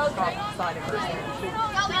go.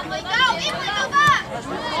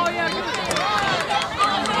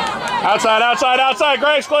 Outside, outside, outside.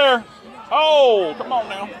 Grace, clear. Oh, come on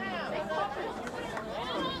now.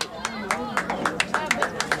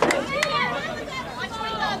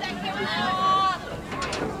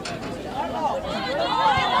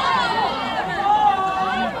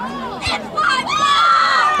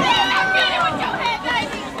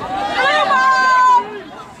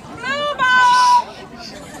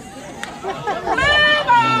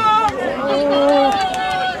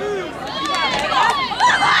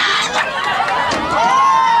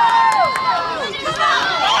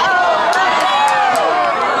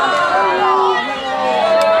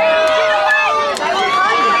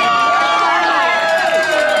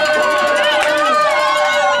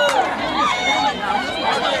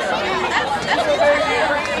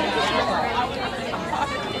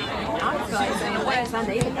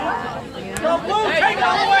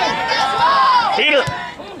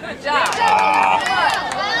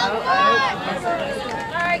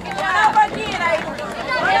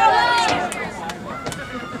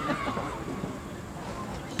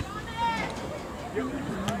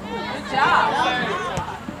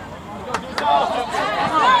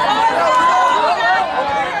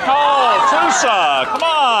 Tusa, come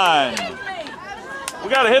on. We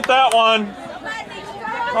got to hit that one.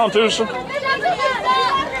 Come on, Tusa.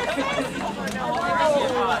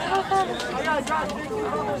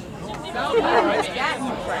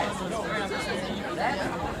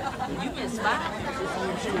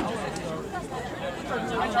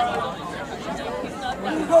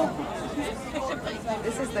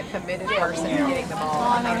 This is the committed person getting the ball.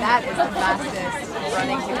 I mean, that is the fastest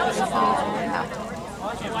running to get the ball. Yeah.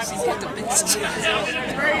 She's got the big stick. I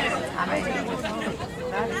mean,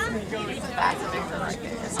 that is fast mover right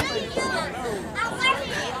there.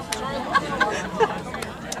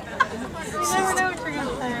 You never know what you're going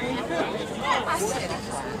to say.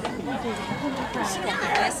 She got the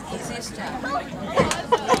best, easiest job.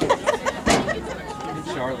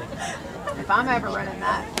 Charlotte. If I'm ever running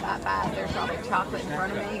that fast, there's probably chocolate in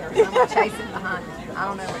front of me or someone chasing behind me. I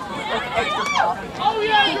don't know which one. Extra coffee. Oh,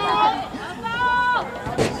 yeah.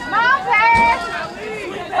 Come on, Paris!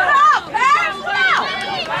 Put up, Paris! Come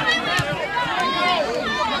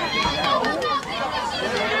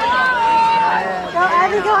on! Go,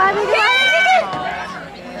 Abby, go, Abby, go, Abby!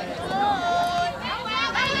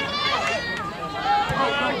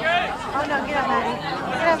 Oh, no, get up, Maddie.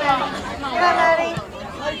 Get up, Maddie. Get up, Maddie.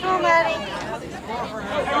 Come on, Maddie.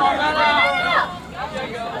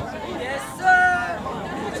 Yes, sir.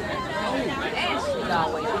 And she's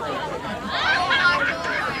always late.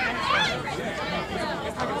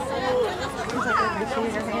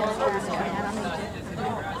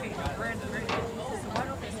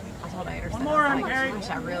 One more on Gary.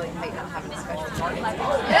 I really hate not having a special party spot.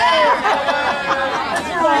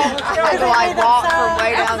 I had to like walk from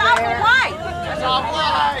way down there. That's off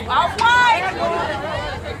white. Off white.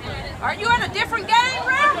 Are you in a different game,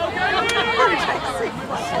 Rick?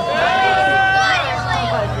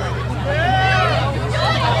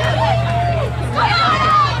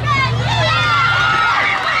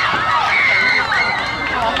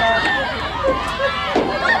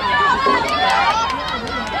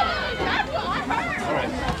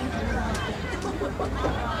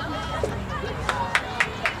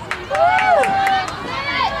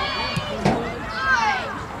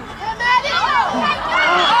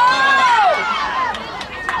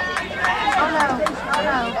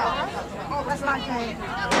 That's not good.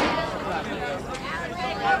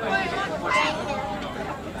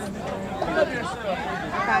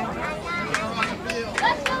 Okay.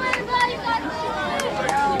 Let's go, everybody.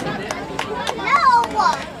 No!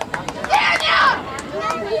 Daniel!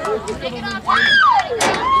 Take it off.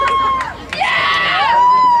 Yeah!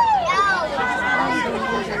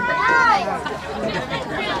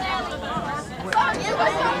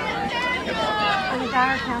 For the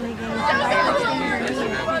Dyer County game, so like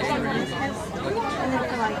and then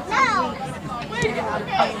for like 2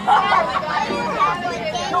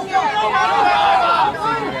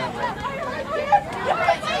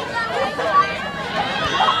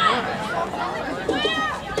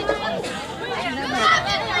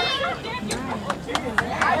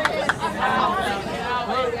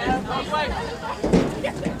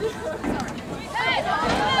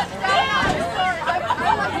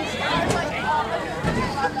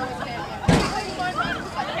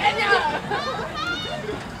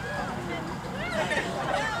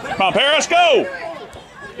 Come on, Paris, go!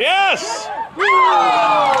 Yes!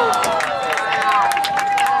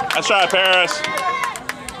 That's right, Paris.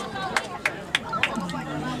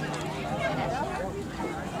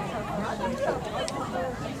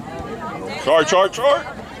 Short, short, short.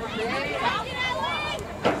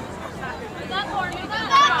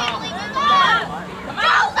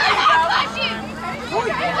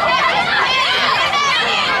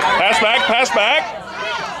 Pass back, pass back.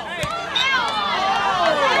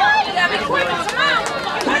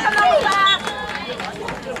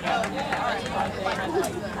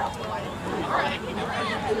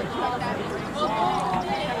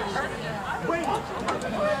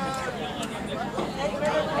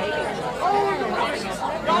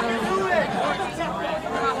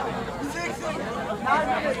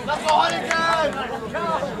 Let's go, Huntingdon!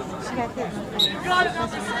 She got this. You got it,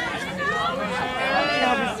 number 6!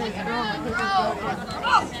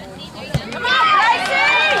 Come on, Tracy!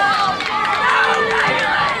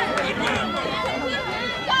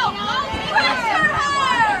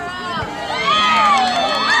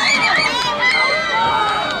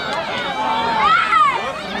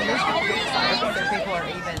 People are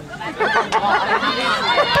even. I'm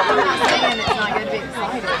not saying it's not good to be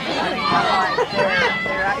excited. I mean, like,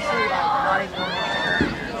 they're actually like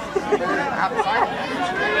not even outside of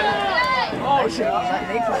that. They should let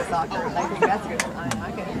me play soccer. They think that's good. I mean,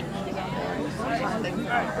 I could get out there and try things in the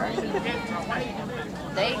right direction.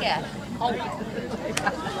 They got it. It's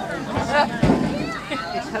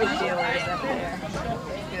hope dealers up there.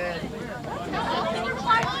 Good.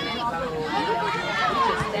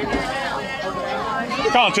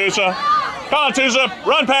 Come on, Tusa. Come on, Tusa.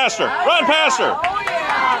 Run past her. Run past her. Oh,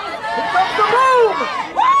 yeah. Here comes the boom.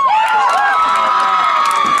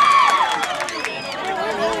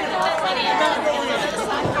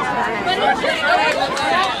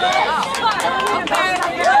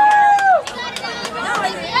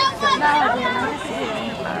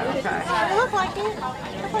 Look like it.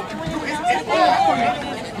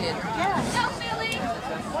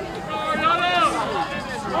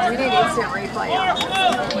 We need instant replay on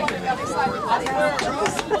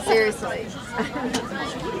this. Seriously.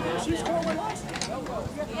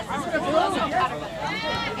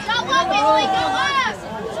 Go up, Billy, go up!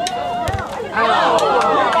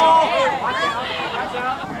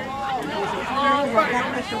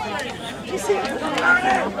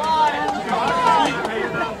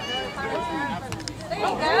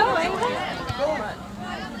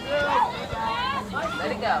 Let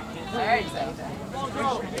it go. There you go.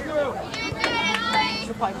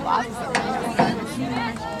 She'll play glasses.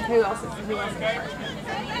 Who else is freshman?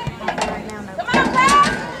 Right now, no.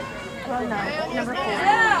 Well, no. Number 4.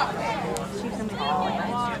 She's going to be the only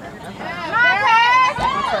one.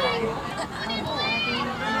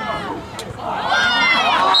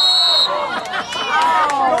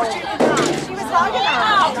 She was hugging her.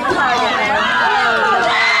 She was hugging her.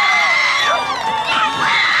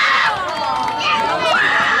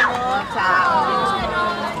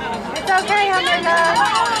 It's okay, Huntingdon.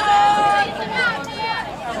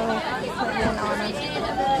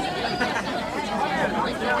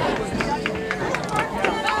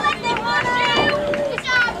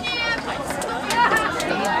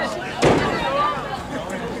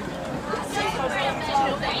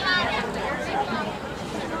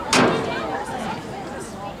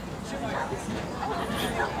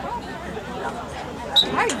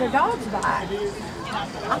 Hey, the dog's back.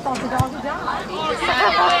 I thought the dog had died.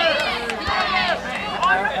 I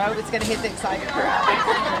hope it's going to hit the excited crowd.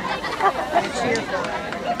 And cheer for it.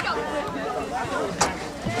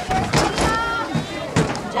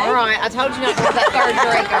 All right, I told you not to have that third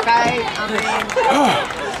drink, okay?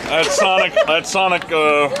 That Sonic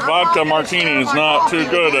vodka martini is not too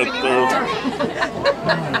good at the.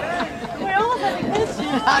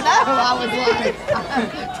 I know, I was like,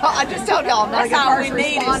 I just told y'all I'm not a good That's all we first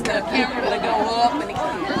need is responder. the camera to go up and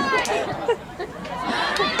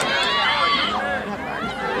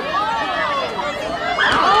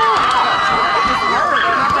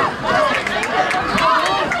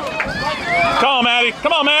Come on, Maddie.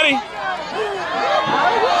 Come on, Maddie.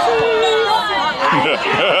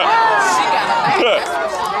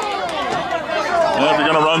 And if you're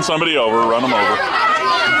going to run somebody over, run them over.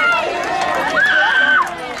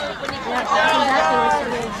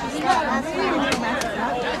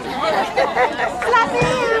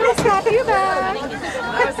 Slap you back.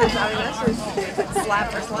 That's just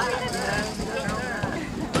slap for slap,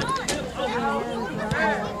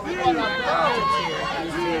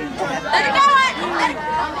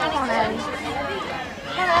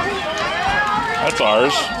 That's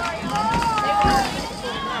ours.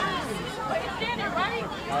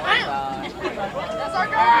 That's our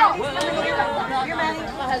girl! You're Maddie.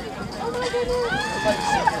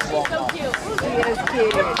 She's so cute. She is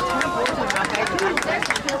cute.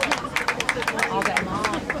 All that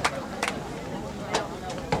mom.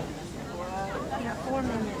 You got 4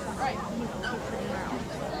 minutes.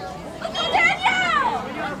 Let's go, Danielle!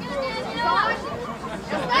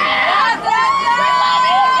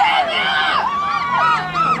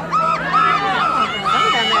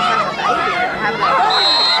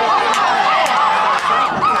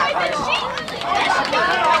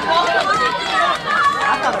 I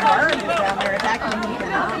thought a bird was down there attacking me.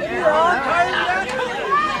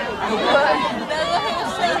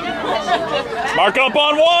 Mark up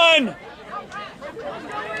on 1.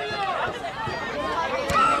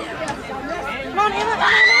 Come on, Emma.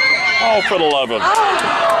 Oh, for the love of.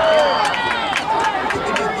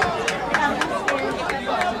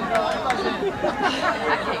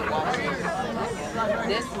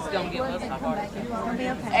 this is going to give us a heart attack. It's going to be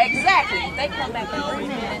okay. Exactly. If they come back in 3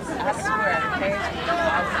 minutes, I swear,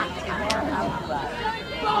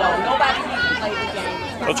 no, nobody needs to play the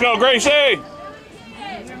game. Let's go, Gracie.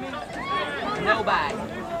 Nobody.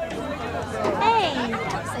 Hey.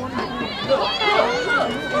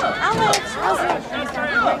 I'll let you.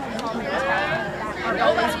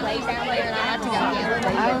 All these plays down there, and I had to go get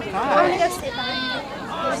them. I'm going to go sit by you.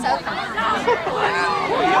 You're so kind.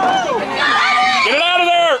 Get it out of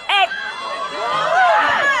there. Out.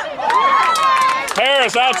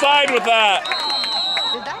 Harris outside with that.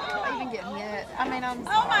 Did that girl even get hit? I mean, I'm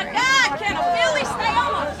sorry. Oh my God, can a Philly stay on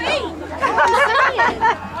my feet?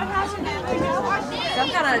 Some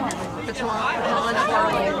kind of baton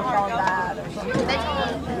twirling or falling bad or something. They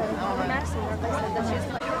told Madison where they said that she was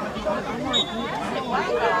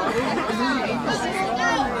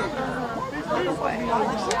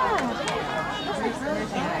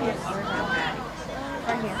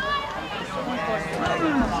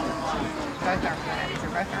Both our Maddies are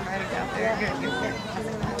both our Maddies out there. Good.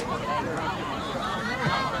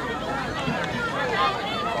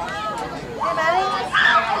 Hey, Maddie.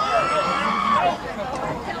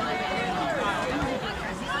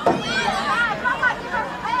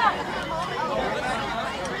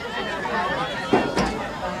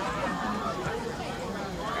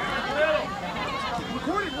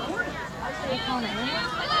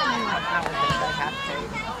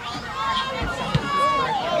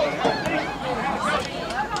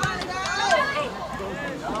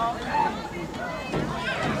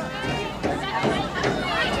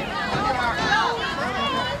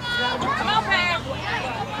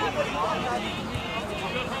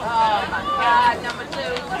 Oh my God, number 2,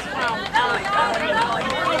 what's wrong?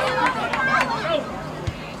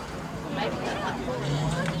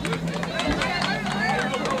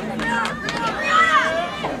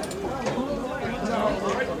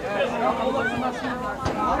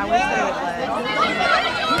 I wish they would let.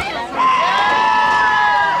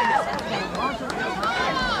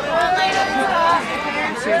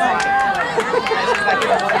 She was like,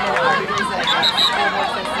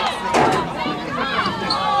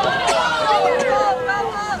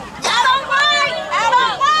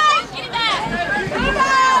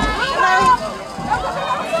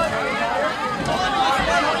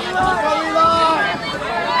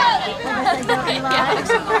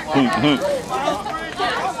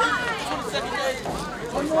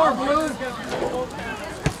 One more, Blues.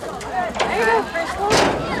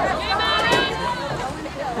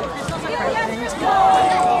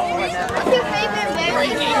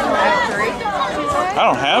 I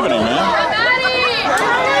don't have any, man.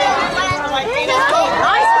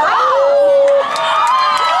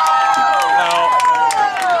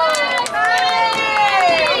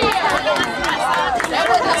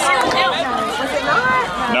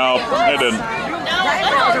 No, it didn't.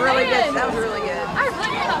 that was really good.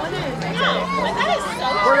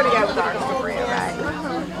 We're gonna go with ours for real, right?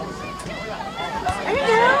 There you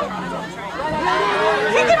go.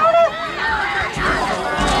 Kick it on it.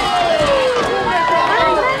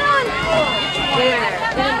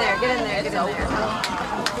 Get in there.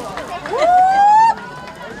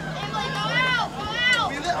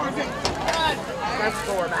 Let's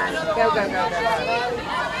score, man. Go.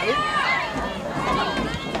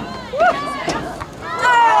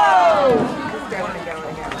 Oh! Just go.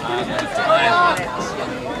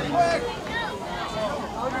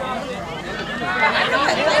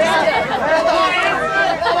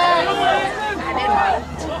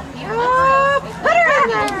 Put her in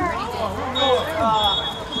there.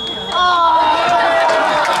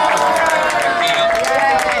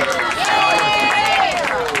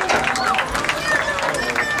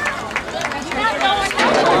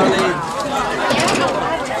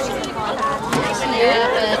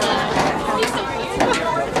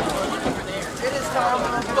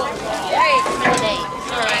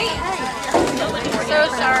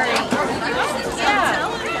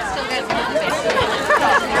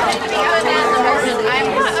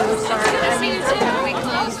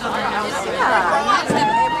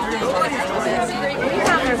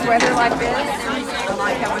 Weather like this.